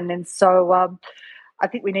happen. And so I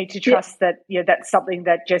think we need to trust that that's something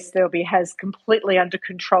that Jess Thirlby has completely under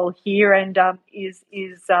control here and is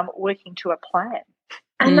working to a plan.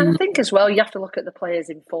 And I think as well, you have to look at the players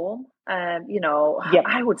in form.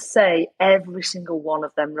 I would say every single one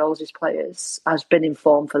of them Roses players has been in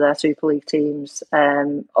form for their Super League teams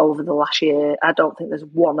over the last year. I don't think there's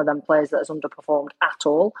one of them players that has underperformed at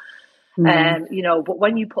all. But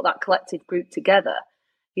when you put that collective group together,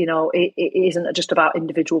 it isn't just about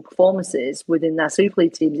individual performances within their Super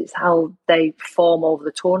League teams. It's how they perform over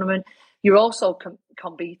the tournament. You're also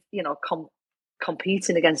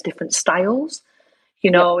competing against different styles.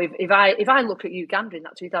 If I look at Uganda in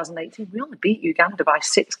that 2018, we only beat Uganda by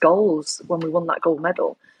 6 goals when we won that gold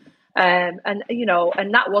medal. And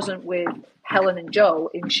that wasn't with Helen and Joe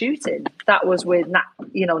in shooting. That was with Nat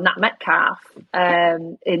Metcalf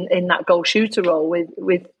in that goal shooter role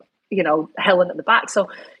with Helen at the back. So,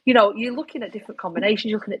 you're looking at different combinations,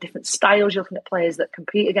 you're looking at different styles, you're looking at players that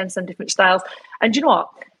compete against them, different styles. And you know what?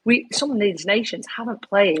 Some of these nations haven't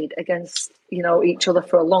played against, each other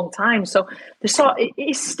for a long time. So it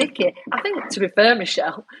is sticky. I think, to be fair,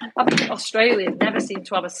 Michelle, I think Australia never seemed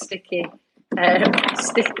to have a sticky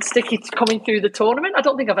coming through the tournament. I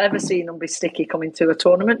don't think I've ever seen them be sticky coming to a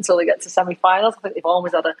tournament until they get to semi-finals. I think they've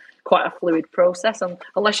always had quite a fluid process,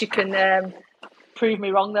 unless you can prove me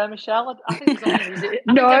wrong there, Michelle. I think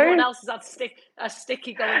everyone else has had a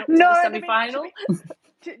sticky going up to the semi-final.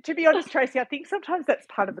 To be honest, Tracy, I think sometimes that's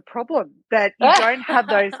part of the problem, that you don't have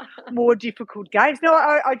those more difficult games. No,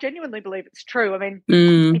 I genuinely believe it's true. I mean,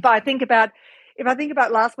 if I think about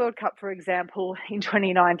last World Cup, for example, in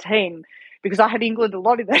 2019, because I had England a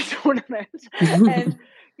lot in that tournament, and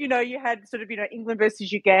you had sort of England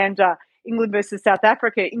versus Uganda, England versus South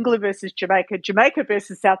Africa, England versus Jamaica, Jamaica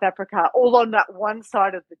versus South Africa, all on that one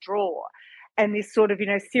side of the draw, and this sort of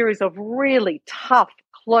series of really tough,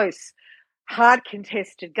 close, hard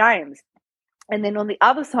contested games. And then on the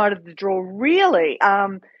other side of the draw, really,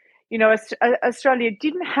 Australia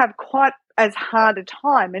didn't have quite as hard a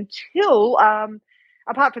time until,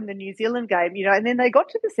 apart from the New Zealand game, and then they got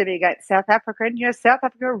to the semi against South Africa, and, South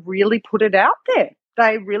Africa really put it out there.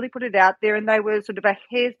 They really put it out there, and they were sort of a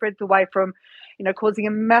hair's breadth away from, causing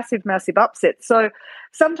a massive, massive upset. So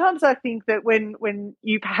sometimes I think that when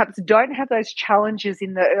you perhaps don't have those challenges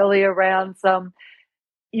in the earlier rounds,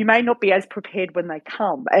 you may not be as prepared when they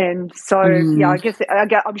come. And so, I guess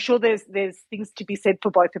I'm sure there's things to be said for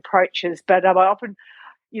both approaches, but I often,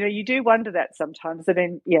 you do wonder that sometimes. And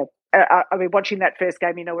then, I mean, watching that first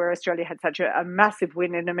game, where Australia had such a massive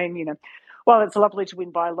win, and I mean, while it's lovely to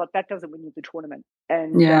win by a lot, that doesn't win you the tournament.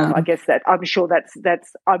 And I guess that I'm sure that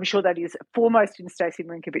is foremost in Stacey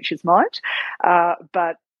Marinkovic's mind.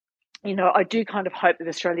 But I do kind of hope that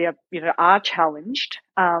Australia, are challenged.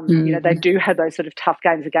 They do have those sort of tough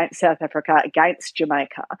games against South Africa, against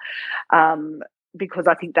Jamaica, because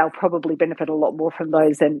I think they'll probably benefit a lot more from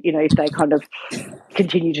those than, if they kind of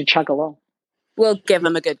continue to chug along. We'll give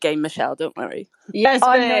them a good game, Michelle, don't worry. Yes,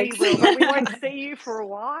 I know you will, but we won't see you for a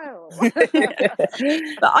while. But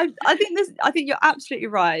I think you're absolutely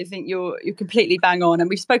right. I think you're completely bang on. And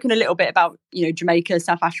we've spoken a little bit about, Jamaica,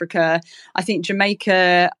 South Africa. I think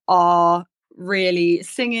Jamaica are really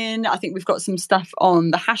singing. I think we've got some stuff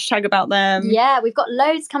on the hashtag about them. Yeah, we've got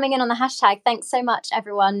loads coming in on the hashtag. Thanks so much,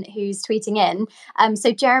 everyone who's tweeting in.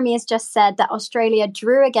 So Jeremy has just said that Australia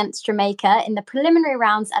drew against Jamaica in the preliminary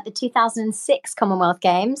rounds at the 2006 Commonwealth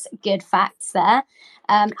Games. Good facts there.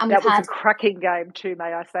 And that was a cracking game too,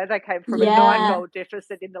 may I say. They came from a 9-goal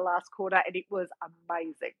deficit in the last quarter, and it was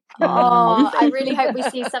amazing. Oh, I really hope we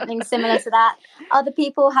see something similar to that. A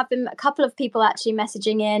couple of people actually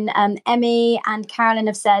messaging in. Emmy and Carolyn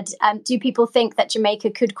have said, do people think that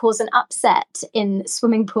Jamaica could cause an upset in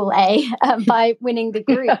Swimming Pool A by winning the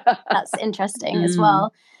group? That's interesting as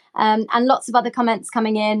well. And lots of other comments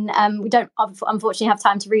coming in. We don't unfortunately have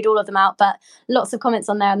time to read all of them out, but lots of comments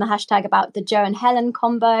on there on the hashtag about the Joe and Helen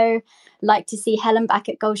combo. Like to see Helen back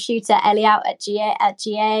at goal shooter, Ellie out at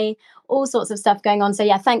GA. all sorts of stuff going on. So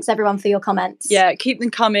yeah, thanks everyone for your comments. Yeah, keep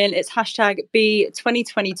them coming. It's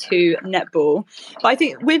 #B2022 netball. But I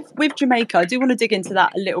think with Jamaica, I do want to dig into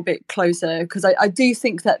that a little bit closer, because I do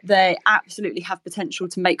think that they absolutely have potential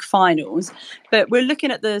to make finals. But we're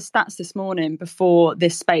looking at the stats this morning before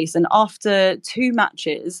this space, and after 2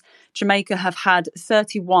 matches, Jamaica have had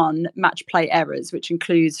 31 match play errors, which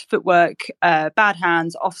includes footwork, bad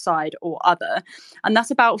hands, offside or other. And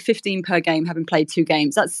that's about 15 per game, having played 2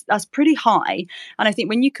 games. That's pretty high. And I think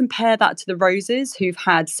when you compare that to the Roses, who've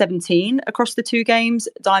had 17 across the 2 games,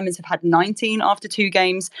 Diamonds have had 19 after 2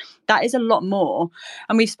 games, that is a lot more.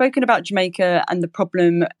 And we've spoken about Jamaica and the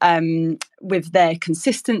problem with their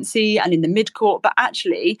consistency and in the midcourt, but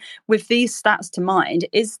actually with these stats to mind,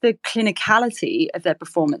 is the clinicality of their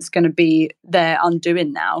performance going to be their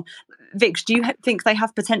undoing now? Vix, do you think they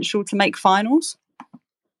have potential to make finals?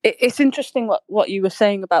 It's interesting what you were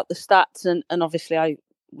saying about the stats, and obviously I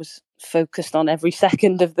was focused on every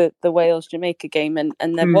second of the Wales-Jamaica game, and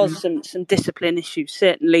there was some discipline issues,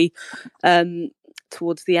 certainly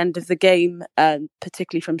towards the end of the game,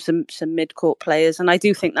 particularly from some mid-court players. And I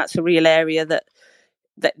do think that's a real area that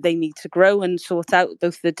they need to grow and sort out,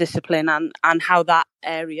 both the discipline and how that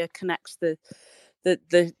area connects the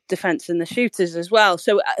defence and the shooters as well.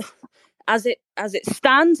 So as it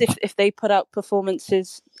stands, if they put out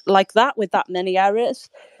performances like that with that many errors,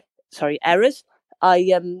 I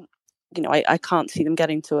can't see them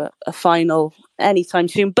getting to a final anytime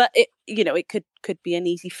soon. But it could be an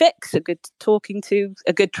easy fix, a good talking to,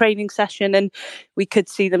 a good training session, and we could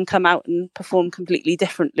see them come out and perform completely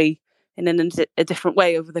differently in a different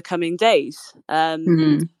way over the coming days.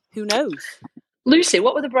 Who knows? Lucy,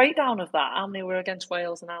 what were the breakdown of that? How many were against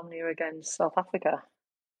Wales and how many were against South Africa?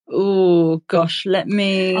 Oh gosh, let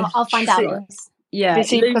me. I'll find out. Yeah,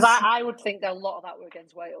 because I would think that a lot of that were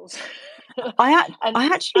against Wales. I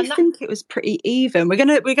actually think it was pretty even. We're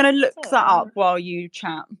gonna look that up while you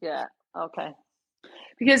chat. Yeah. Okay.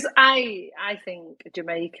 Because I think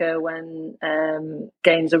Jamaica, when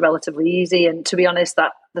games are relatively easy, and to be honest,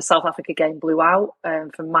 that the South Africa game blew out.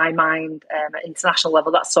 From my mind, at international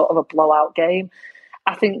level, that's sort of a blowout game.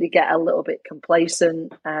 I think they get a little bit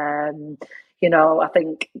complacent. I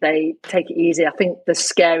think they take it easy. I think the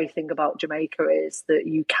scary thing about Jamaica is that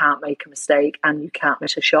you can't make a mistake and you can't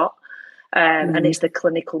miss a shot. And it's the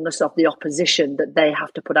clinicalness of the opposition that they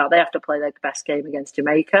have to put out. They have to play their best game against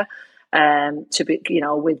Jamaica. To be,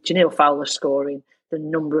 with Janelle Fowler scoring the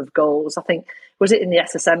number of goals. I think, was it in the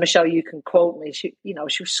SSM, Michelle, you can quote me, she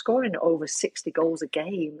was scoring over 60 goals a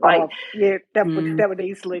game. That would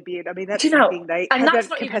easily be it. I mean, that's the thing. They have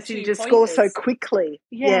that capacity to score so quickly.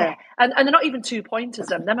 Yeah. And they're not even 2-pointers,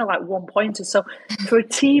 them are like 1-pointers. So for a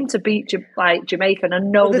team to beat Jamaica, and I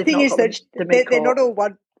know the thing is that they're not all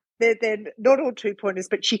one. They're not all 2-pointers,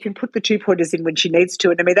 but she can put the 2-pointers in when she needs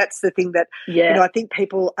to. And I mean, that's the thing that, I think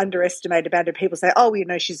people underestimate about her. People say,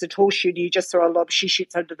 she's a tall shooter. You just throw a lob, she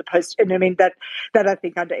shoots under the post. And I mean, that I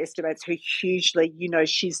think underestimates her hugely.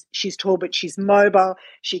 She's tall, but she's mobile.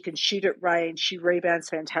 She can shoot at range. She rebounds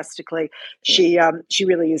fantastically. She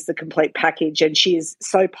really is the complete package. And she is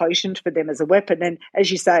so potent for them as a weapon. And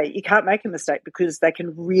as you say, you can't make a mistake because they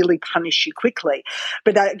can really punish you quickly.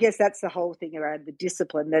 But I guess that's the whole thing around the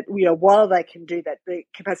discipline, that while they can do that, the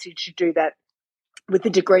capacity to do that with a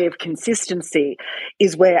degree of consistency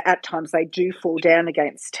is where at times they do fall down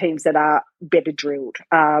against teams that are better drilled.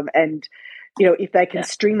 And if they can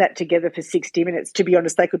string that together for 60 minutes, to be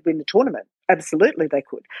honest, they could win the tournament. Absolutely, they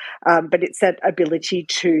could. But it's that ability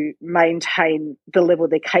to maintain the level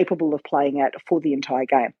they're capable of playing at for the entire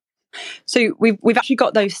game. So we've actually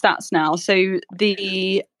got those stats now. So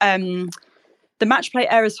the match play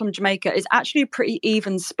errors from Jamaica is actually a pretty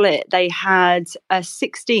even split. They had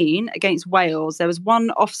 16 against Wales. There was 1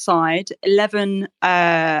 offside, 11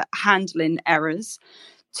 handling errors,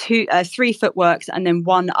 3 footworks, and then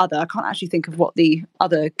 1 other. I can't actually think of what the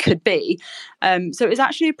other could be. So it's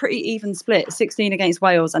actually a pretty even split. 16 against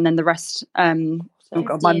Wales, and then the rest.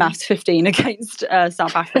 My maths, 15 against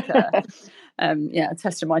South Africa.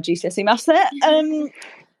 Tested my GCSE maths there.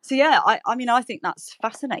 I think that's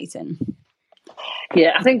fascinating.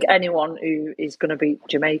 Yeah, I think anyone who is going to beat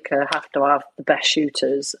Jamaica have to have the best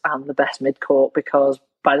shooters and the best midcourt, because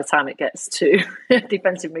by the time it gets to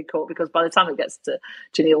defensive midcourt, because by the time it gets to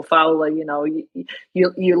Janelle Fowler,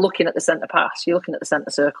 you're looking at the centre pass, you're looking at the centre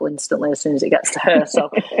circle instantly as soon as it gets to her. So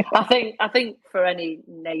I think for any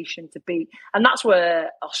nation to beat, and that's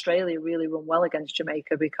where Australia really run well against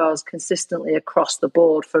Jamaica, because consistently across the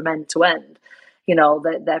board from end to end,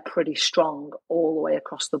 they're pretty strong all the way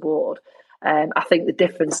across the board. I think the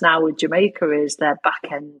difference now with Jamaica is their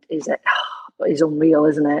back end is is unreal,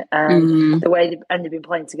 isn't it? The way they've been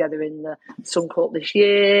playing together in the Suncorp this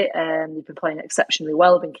year, and they've been playing exceptionally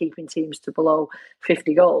well, been keeping teams to below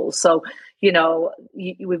 50 goals. So,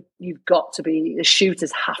 you've got to be, the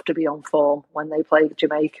shooters have to be on form when they play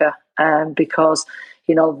Jamaica, because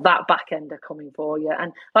that back end are coming for you.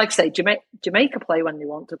 And like I say, Jamaica play when they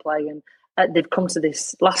want to play, and they've come to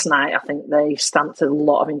this last night. I think they stamped a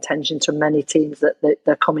lot of intention to many teams that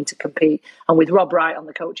they're coming to compete. And with Rob Wright on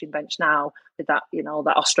the coaching bench now, with that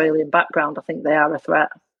that Australian background, I think they are a threat.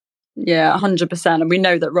 Yeah, 100%. And we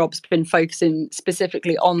know that Rob's been focusing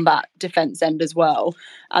specifically on that defence end as well.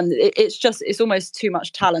 And it's almost too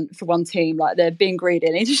much talent for one team. Like, they're being greedy.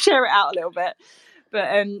 They need to share it out a little bit.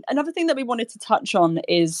 But another thing that we wanted to touch on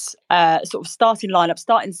is sort of starting lineup,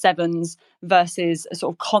 starting sevens versus a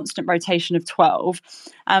sort of constant rotation of 12.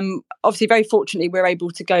 Obviously, very fortunately, we're able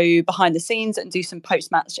to go behind the scenes and do some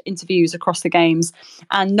post-match interviews across the games.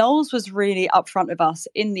 And Knowles was really upfront with us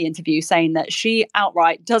in the interview, saying that she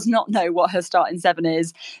outright does not know what her starting seven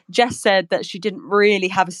is. Jess said that she didn't really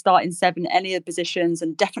have a starting seven in any of the positions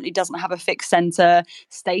and definitely doesn't have a fixed centre.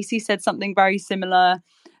 Stacey said something very similar.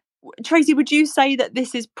 Tracy, would you say that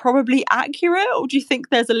this is probably accurate, or do you think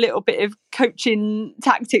there's a little bit of coaching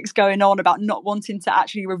tactics going on about not wanting to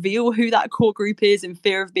actually reveal who that core group is in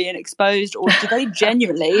fear of being exposed, or do they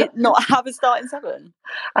genuinely not have a starting seven?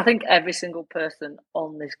 I think every single person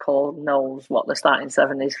on this call knows what the starting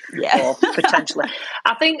seven is for, potentially.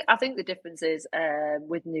 I think the difference is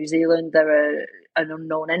with New Zealand, they're an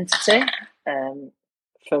unknown entity.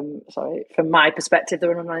 From my perspective,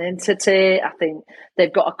 they're an unknown entity. I think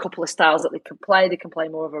they've got a couple of styles that they can play. They can play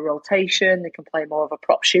more of a rotation. They can play more of a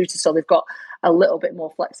prop shooter. So they've got a little bit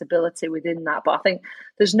more flexibility within that. But I think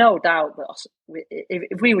there's no doubt that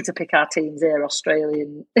if we were to pick our teams here,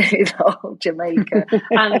 Australian, Jamaica,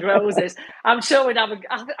 and Roses, I'm sure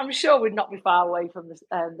we'd not be far away from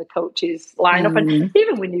the coaches' lineup. And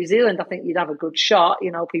even with New Zealand, I think you'd have a good shot.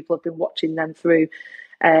 People have been watching them through.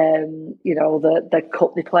 The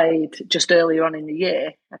cup they played just earlier on in the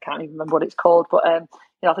year. I can't even remember what it's called, but I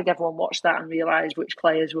think everyone watched that and realised which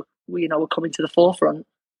players were coming to the forefront.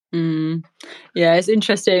 Yeah, it's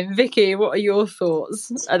interesting. Vicky, what are your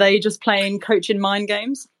thoughts? Are they just playing coaching mind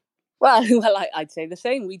games? Well, I'd say the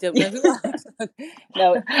same. We don't know who else.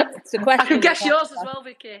 No, it's a question. I could guess yours as well,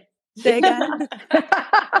 Vicky. Say again.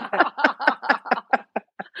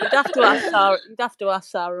 You'd have to ask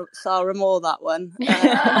Sarah Moore that one.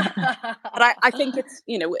 But I think it's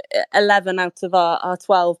 11 out of our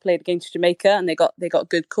 12 played against Jamaica, and they got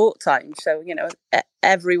good court time. So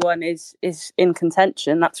everyone is in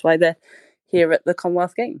contention. That's why they're here at the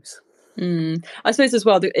Commonwealth Games. I suppose as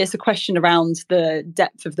well, it's a question around the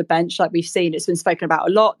depth of the bench. Like we've seen, it's been spoken about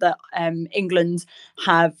a lot that England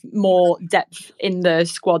have more depth in the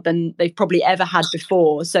squad than they've probably ever had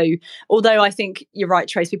before. So although I think you're right,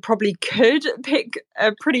 Trace, we probably could pick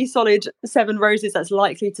a pretty solid 7 Roses that's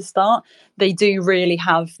likely to start, they do really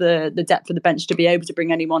have the depth of the bench to be able to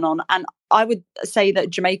bring anyone on. And I would say that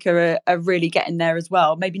Jamaica are really getting there as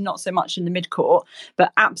well. Maybe not so much in the mid-court,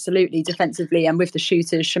 but absolutely defensively. And with the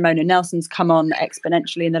shooters, Shimona Nelson's come on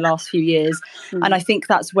exponentially in the last few years. And I think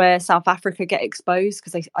that's where South Africa get exposed,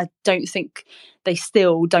 because I don't think they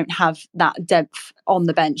still don't have that depth on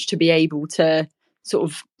the bench to be able to sort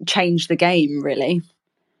of change the game, really.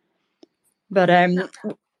 But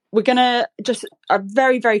we're going to just a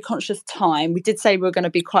very, very conscious time. We did say we were going to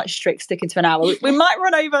be quite strict, sticking to an hour. We might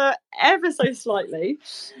run over ever so slightly.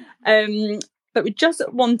 But we just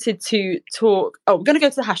wanted to talk. Oh, we're going to go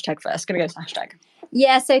to the hashtag first.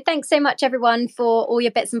 Yeah, so thanks so much, everyone, for all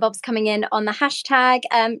your bits and bobs coming in on the hashtag.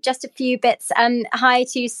 Just a few bits. Hi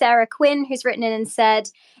to Sarah Quinn, who's written in and said,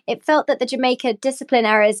 it felt that the Jamaica discipline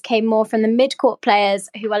errors came more from the mid-court players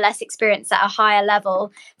who are less experienced at a higher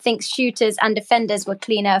level. Thinks shooters and defenders were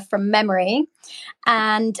cleaner from memory.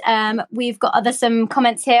 And we've got some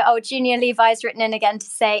comments here. Oh, Junior Levi's written in again to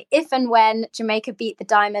say, if and when Jamaica beat the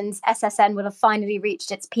Diamonds, SSN will have finally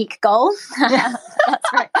reached its peak goal.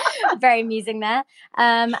 That's right. Very amusing there.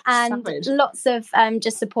 And savage. Lots of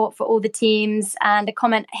just support for all the teams. And a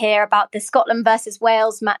comment here about the Scotland versus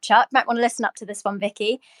Wales matchup. Might want to listen up to this one,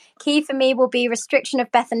 Vicky. Key for me will be restriction of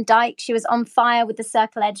Bethan Dyke. She was on fire with the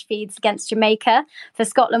circle edge feeds against Jamaica. For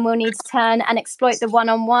Scotland, we'll need to turn and exploit the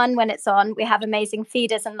one-on-one when it's on. We have amazing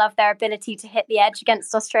feeders and love their ability to hit the edge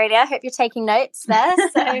against Australia. I hope you're taking notes there.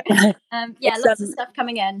 So, lots of stuff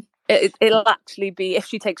coming in. It'll actually be, if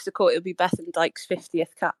she takes the court, it'll be Bethan Dyke's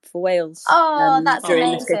 50th cap for Wales. Oh, that's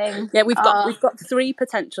amazing. Yeah, we've got 3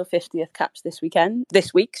 potential 50th caps this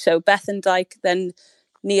week. So Bethan Dyke, then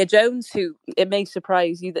Nia Jones, who it may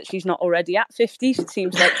surprise you that she's not already at 50. It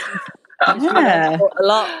seems like Yeah. A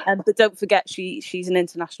lot. But don't forget, she's an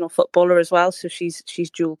international footballer as well, so she's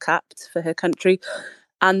dual capped for her country.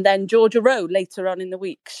 And then Georgia Rowe later on in the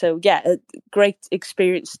week. So yeah, a great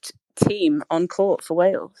experienced team on court for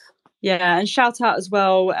Wales. Yeah, and shout out as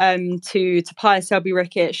well to Pia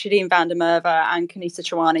Selby-Rickett, Shadeen van der Merwe and Kanisa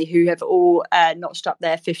Chawani, who have all notched up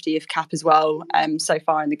their 50th cap as well so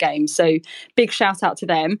far in the game. So big shout out to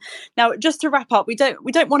them. Now, just to wrap up, we don't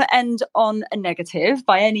want to end on a negative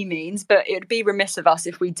by any means, but it would be remiss of us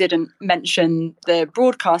if we didn't mention the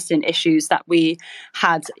broadcasting issues that we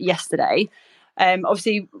had yesterday.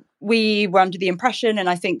 Obviously, we were under the impression, and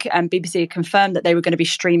I think BBC confirmed that they were going to be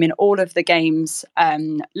streaming all of the games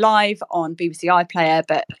live on BBC iPlayer,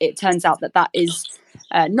 but it turns out that is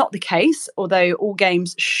not the case, although all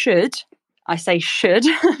games should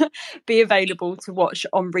be available to watch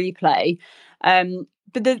on replay.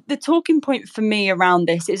 But the talking point for me around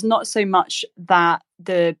this is not so much that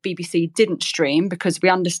the BBC didn't stream, because we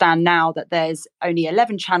understand now that there's only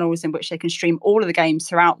 11 channels in which they can stream all of the games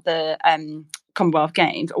throughout the Commonwealth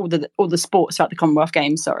Games, all the sports throughout the Commonwealth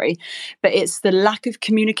Games, but it's the lack of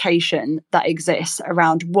communication that exists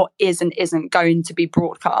around what is and isn't going to be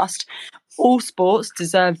broadcast. All sports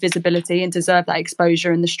deserve visibility and deserve that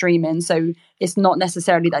exposure in the streaming, so it's not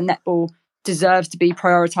necessarily that netball deserves to be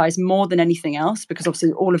prioritised more than anything else, because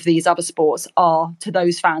obviously all of these other sports are to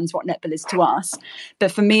those fans what netball is to us.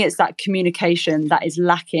 But for me, it's that communication that is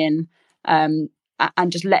lacking, and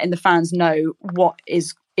just letting the fans know what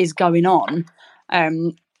is going on.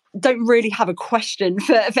 Don't really have a question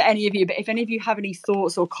for any of you, but if any of you have any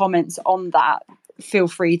thoughts or comments on that, feel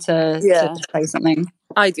free to say something.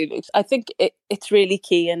 I do. I think it's really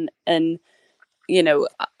key, and you know,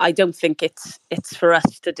 I don't think it's for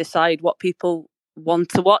us to decide what people want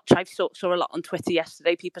to watch. I saw a lot on Twitter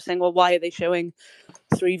yesterday, people saying, well, why are they showing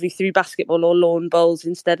 3v3 basketball or lawn bowls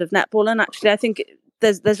instead of netball? And actually, I think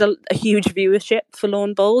there's a huge viewership for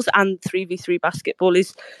lawn bowls, and 3v3 basketball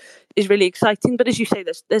is really exciting. But as you say,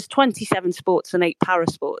 there's 27 sports and 8 para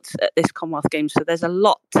sports at this Commonwealth Games, so there's a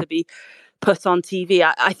lot to be put on TV.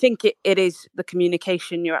 I think it is the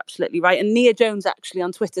communication. You're absolutely right. And Nia Jones actually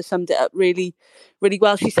on Twitter summed it up really, really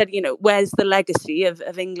well. She said, you know, where's the legacy of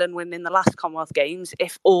England winning the last Commonwealth Games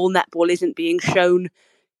if all netball isn't being shown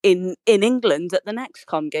in England at the next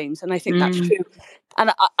Com Games? And I think that's true.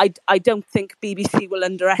 And I don't think BBC will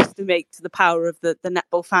underestimate the power of the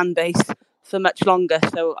netball fan base for much longer.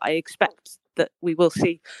 So I expect that we will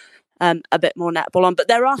see a bit more netball on, but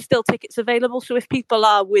there are still tickets available. So if people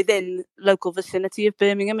are within local vicinity of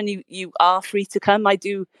Birmingham and you are free to come, I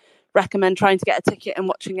do recommend trying to get a ticket and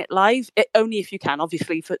watching it live. Only if you can,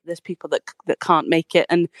 obviously. There's people that can't make it,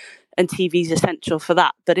 and TV is essential for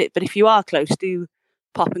that. But if you are close, do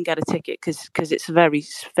pop and get a ticket, because it's a very,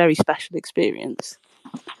 very special experience.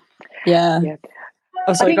 Yeah.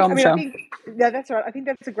 Oh, sorry, go on, Michelle. No, that's all right. I think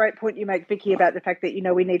that's a great point you make, Vicky, about the fact that, you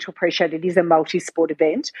know, we need to appreciate it is a multi-sport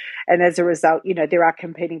event. And as a result, you know, there are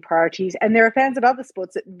competing priorities, and there are fans of other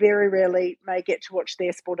sports that very rarely may get to watch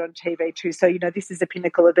their sport on TV too. So, you know, this is a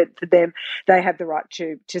pinnacle event for them. They have the right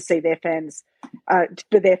to see their fans,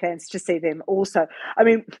 for their fans to see them also. I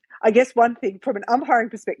mean, I guess one thing from an umpiring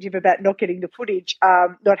perspective about not getting the footage,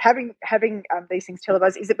 not having these things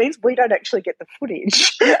televised, is it means we don't actually get the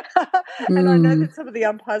footage. And I know that some of the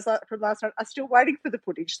umpires from last night are still waiting for the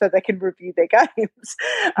footage so they can review their games.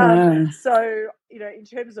 So, you know, in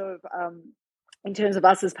terms of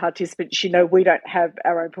us as participants, you know, we don't have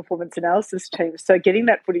our own performance analysis team, so getting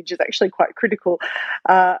that footage is actually quite critical.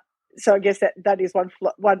 So I guess that is one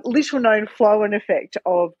little known flow and effect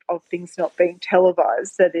of things not being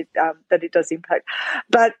televised that it does impact.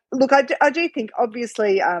 But look, I do think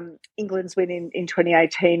obviously England's win in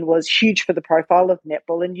 2018 was huge for the profile of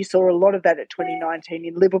netball, and you saw a lot of that at 2019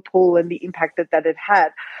 in Liverpool and the impact that it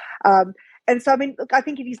had. And so, I mean, look, I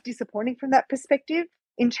think it is disappointing from that perspective,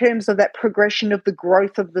 in terms of that progression of the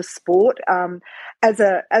growth of the sport as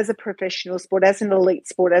a professional sport, as an elite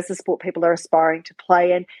sport, as a sport people are aspiring to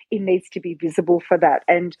play, and it needs to be visible for that.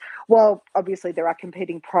 And while obviously there are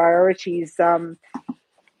competing priorities,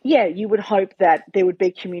 you would hope that there would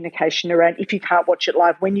be communication around, if you can't watch it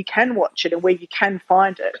live, when you can watch it and where you can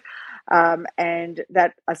find it. And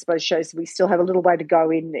that, I suppose, shows we still have a little way to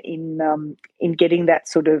go in getting that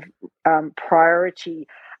sort of priority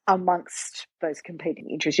amongst those competing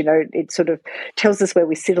interests. You know, it sort of tells us where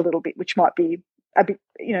we sit a little bit, which might be a bit,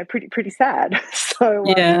 you know, pretty sad. So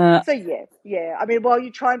yeah. I mean, while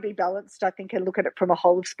you try and be balanced, I think, and look at it from a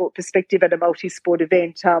whole of sport perspective at a multi-sport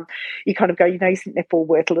event, you kind of go, you know, isn't netball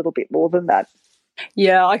worth a little bit more than that?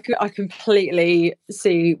 Yeah, I completely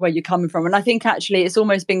see where you're coming from, and I think actually it's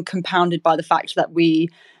almost been compounded by the fact that we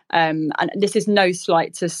And this is no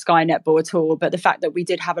slight to Sky Netball at all, but the fact that we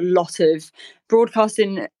did have a lot of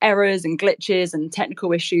broadcasting errors and glitches and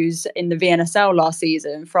technical issues in the VNSL last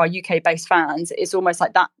season for our UK-based fans, it's almost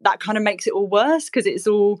like that kind of makes it all worse, because it's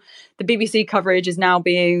all, the BBC coverage is now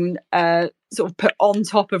being sort of put on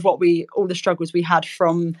top of all the struggles we had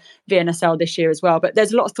from VNSL this year as well. But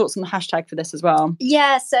there's a lot of thoughts on the hashtag for this as well.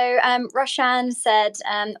 Yeah, so Roshan said,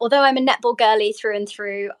 although I'm a netball girly through and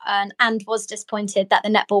through and was disappointed that the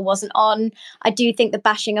netball wasn't on, I do think the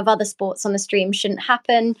bashing of other sports on the stream shouldn't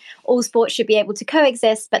happen. All sports should be able to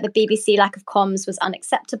coexist, but the BBC lack of comms was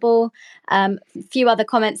unacceptable. A few other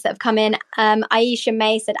comments that have come in. Aisha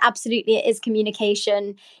May said, absolutely, it is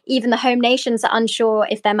communication. Even the home nations are unsure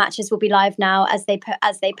if their matches will be live now, as they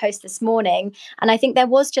post this morning. And I think there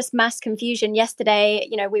was just mass confusion yesterday.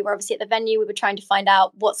 You know, we were obviously at the venue, we were trying to find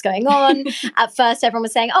out what's going on. At first, everyone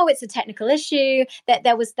was saying, oh, it's a technical issue. That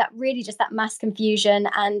there was that really just that mass confusion.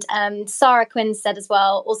 And Sarah Quinn said as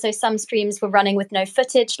well, also some streams were running with no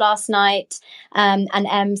footage last night. And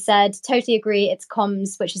Em said, totally agree, it's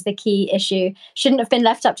comms, which is the key issue. Shouldn't have been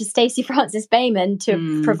left up to Stacey Francis Bayman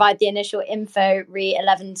to provide the initial info re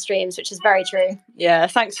 11 streams, which is very true. Yeah,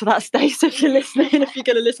 thanks for that, Stacey, if you're listening, if you're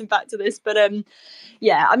going to listen back to this. But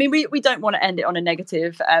yeah, I mean, we don't want to end it on a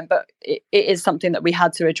negative, but it is something that we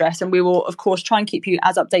had to address, and we will, of course, try and keep you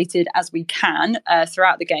as updated as we can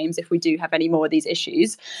throughout the games if we do have any more of these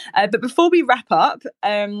issues. But before we wrap up,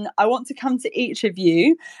 I want to come to each of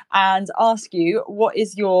you and ask you, what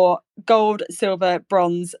is your gold, silver,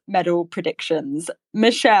 bronze medal predictions?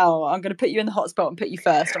 Michelle, I'm going to put you in the hot spot and put you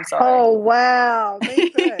first. I'm sorry. Oh, wow. Me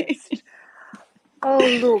first. Oh,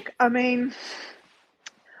 look, I mean,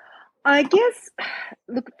 I guess,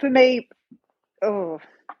 look, for me,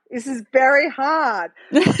 this is very hard.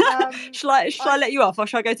 Shall I let you off, or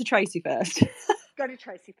shall I go to Tracy first? Go to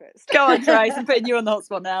Tracy first. Go on, Tracy. I'm putting you on the hot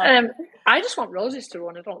spot now. I just want Roses to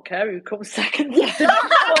run. I don't care who comes second. To be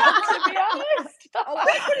honest. Oh, I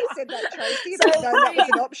could have said that, Tracy. So that was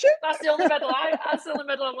an option. That's the only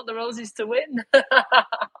medal I want the Roses to win.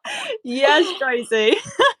 Yes, Tracy.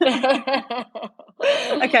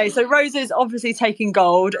 Okay, so Roses obviously taking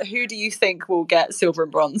gold. Who do you think will get silver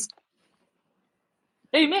and bronze?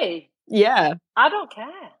 Who, me? Yeah. I don't care.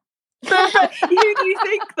 Who do you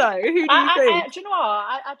think, though? Who do you think? Do you know what?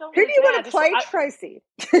 I don't. Who do you want to play, Tracy?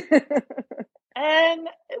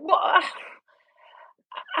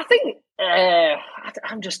 I think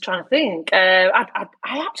I'm just trying to think. I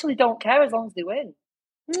actually don't care as long as they win.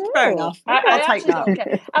 Fair enough. I'll take that. Don't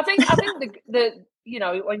care. I think the you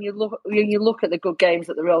know, when you look at the good games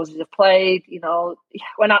that the Roses have played, you know,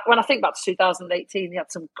 when I think back to 2018, they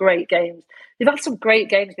had some great games. They've had some great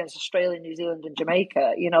games against Australia, New Zealand, and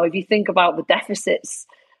Jamaica. You know, if you think about the deficits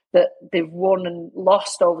that they've won and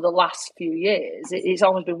lost over the last few years, it's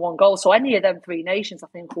almost been one goal. So any of them three nations, I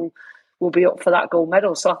think, will be up for that gold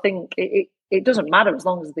medal. So I think it doesn't matter as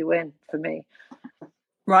long as they win for me.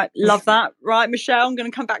 Right, love that. Right, Michelle, I'm going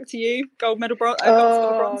to come back to you. Gold medal,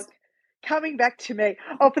 bronze. Coming back to me.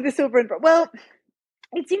 For the silver and bronze. Well,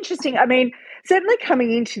 it's interesting. I mean, certainly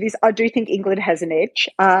coming into this, I do think England has an edge.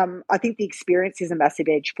 I think the experience is a massive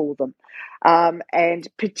edge for them. And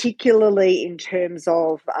particularly in terms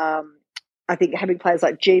of, I think having players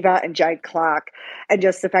like Jiva and Jade Clark, and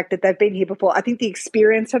just the fact that they've been here before. I think the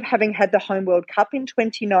experience of having had the Home World Cup in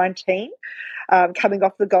 2019, coming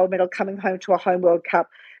off the gold medal, coming home to a Home World Cup,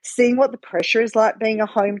 seeing what the pressure is like being a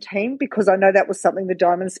home team, because I know that was something the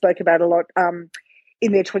Diamonds spoke about a lot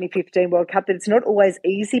in their 2015 World Cup, that it's not always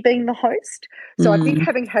easy being the host. So I think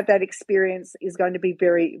having had that experience is going to be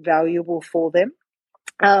very valuable for them.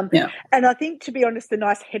 And I think, to be honest, the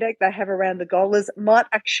nice headache they have around the goalers might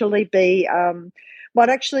actually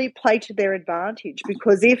play to their advantage,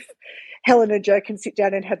 because if Helen and Joe can sit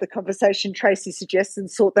down and have the conversation Tracy suggests and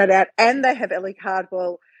sort that out, and they have Ellie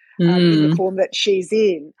Cardwell in the form that she's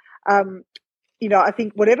in, you know, I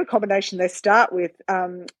think whatever combination they start with,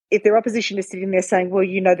 if their opposition is sitting there saying, well,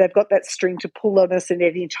 you know, they've got that string to pull on us at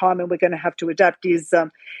any time and we're going to have to adapt,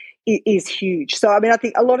 is huge. So, I mean, I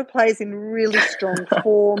think a lot of players in really strong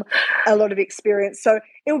form, a lot of experience. So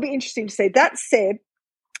it will be interesting to see. That said,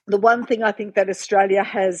 the one thing I think that Australia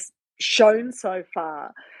has shown so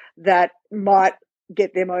far that might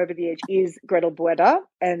get them over the edge is Gretel Bueta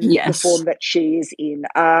and the form that she is in.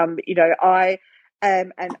 You know, I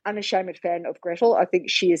am an unashamed fan of Gretel. I think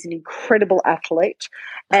she is an incredible athlete,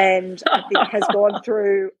 and I think has gone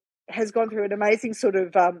through an amazing sort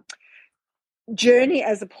of journey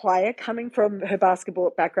as a player, coming from her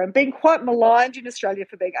basketball background, being quite maligned in Australia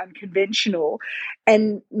for being unconventional,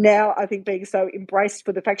 and now I think being so embraced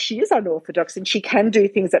for the fact she is unorthodox and she can do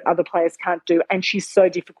things that other players can't do, and she's so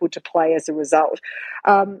difficult to play as a result.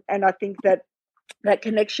 And I think that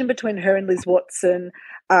connection between her and Liz Watson,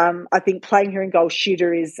 I think playing her in goal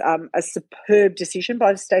shooter is a superb decision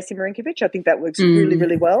by Stacey Marinkovic. I think that works really,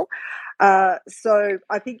 really well. So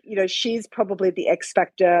I think, she's probably the X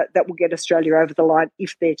factor that will get Australia over the line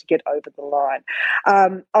if they're to get over the line.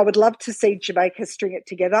 I would love to see Jamaica string it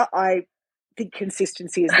together. I think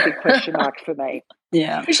consistency is the big question mark for me.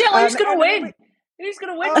 Yeah. Michelle, who's going to win? Who's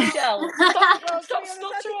going to win, Michelle? Stop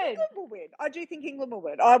stuttering. England will win. I do think England will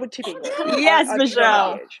win. I would tip England. Yes,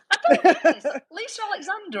 Michelle. Lisa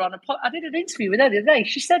Alexander I did an interview with her the other day.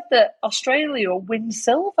 She said that Australia will win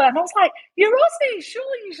silver, and I was like, "You're Aussies.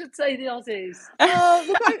 Surely you should say the Aussies."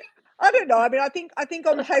 Look, I don't know. I mean, I think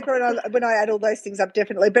on paper, and when I add all those things up,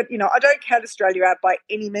 definitely. But I don't count Australia out by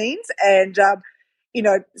any means. And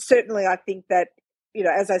certainly, I think that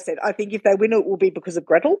as I said, I think if they win, it will be because of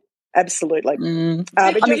Gretel. Absolutely.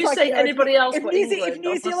 Did you say anybody else? If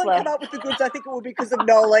New Zealand come up with the goods, I think it will be because of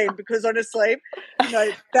Nolene. Because honestly,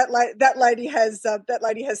 that lady has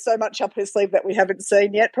so much up her sleeve that we haven't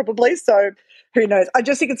seen yet, probably. So who knows? I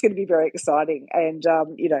just think it's going to be very exciting, and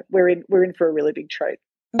we're in for a really big treat.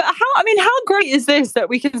 But how great is this that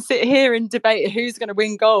we can sit here and debate who's going to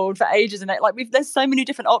win gold for ages, and there's so many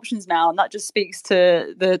different options now, and that just speaks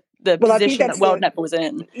to the position that World Netball is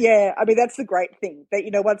in. Yeah, I mean that's the great thing that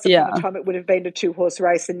once upon a time it would have been a 2-horse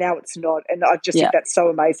race, and now it's not, and I just think that's so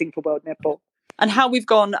amazing for World Netball. And how we've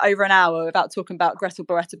gone over an hour without talking about Gretel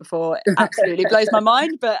Beretta before absolutely blows my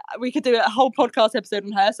mind. But we could do a whole podcast episode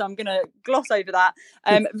on her, so I'm going to gloss over that.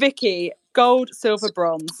 Vicky, gold, silver,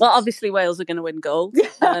 bronze. Well, obviously Wales are going to win gold.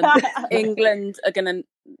 England are going to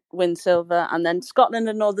win silver, and then Scotland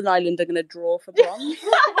and Northern Ireland are going to draw for bronze.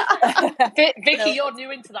 Vicky, you're new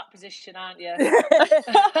into that position, aren't you?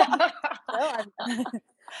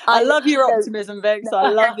 I love your optimism, Vic. So I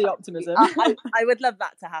love the optimism. I would love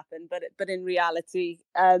that to happen, but in reality,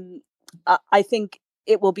 I think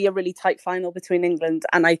it will be a really tight final between England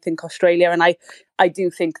and I think Australia, and I do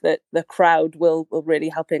think that the crowd will really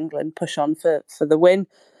help England push on for the win.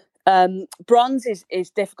 Bronze is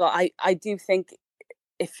difficult. I do think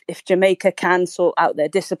if Jamaica can sort out their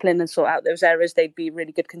discipline and sort out those errors, they'd be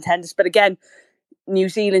really good contenders. But again, New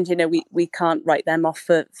Zealand, we can't write them off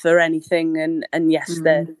for anything, and yes,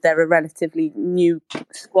 they're a relatively new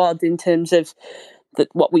squad in terms of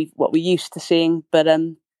what we used to seeing, but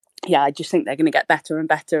I just think they're going to get better and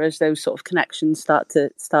better as those sort of connections start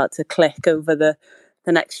to click over the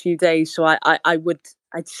next few days. So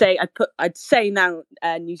I'd say now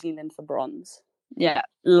New Zealand for bronze. Yeah,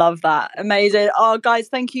 love that. Amazing. Oh, guys,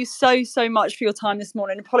 thank you so much for your time this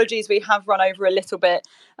morning. Apologies, we have run over a little bit,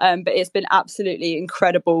 but it's been absolutely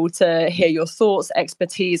incredible to hear your thoughts,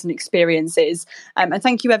 expertise and experiences. And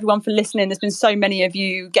thank you everyone for listening. There's been so many of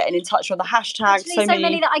you getting in touch on the hashtag. Actually, so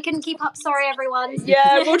many that I couldn't keep up. Sorry, everyone.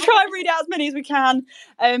 Yeah, we'll try and read out as many as we can.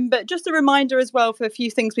 But just a reminder as well for a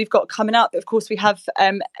few things we've got coming up. Of course, we have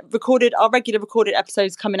recorded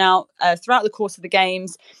episodes coming out throughout the course of the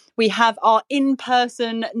games. We have our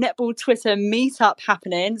in-person Netball Twitter meetup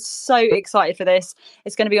happening. So excited for this.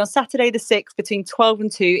 It's going to be on Saturday the 6th between 12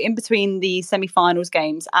 and 2 in between the semi-finals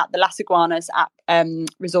games at the Las Iguanas at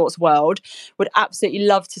Resorts World. Would absolutely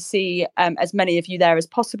love to see as many of you there as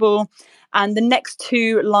possible. And the next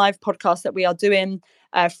 2 live podcasts that we are doing,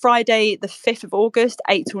 Friday the 5th of August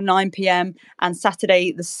 8 till 9 p.m. and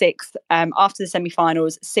Saturday the 6th after the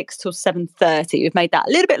semi-finals 6 till 7:30. We've made that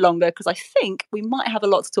a little bit longer because I think we might have a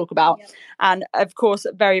lot to talk about. Yep. And of course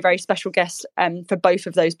very, very special guests for both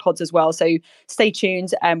of those pods as well, so stay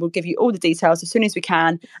tuned and we'll give you all the details as soon as we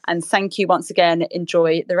can. And thank you once again.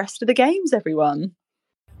 Enjoy the rest of the games, everyone.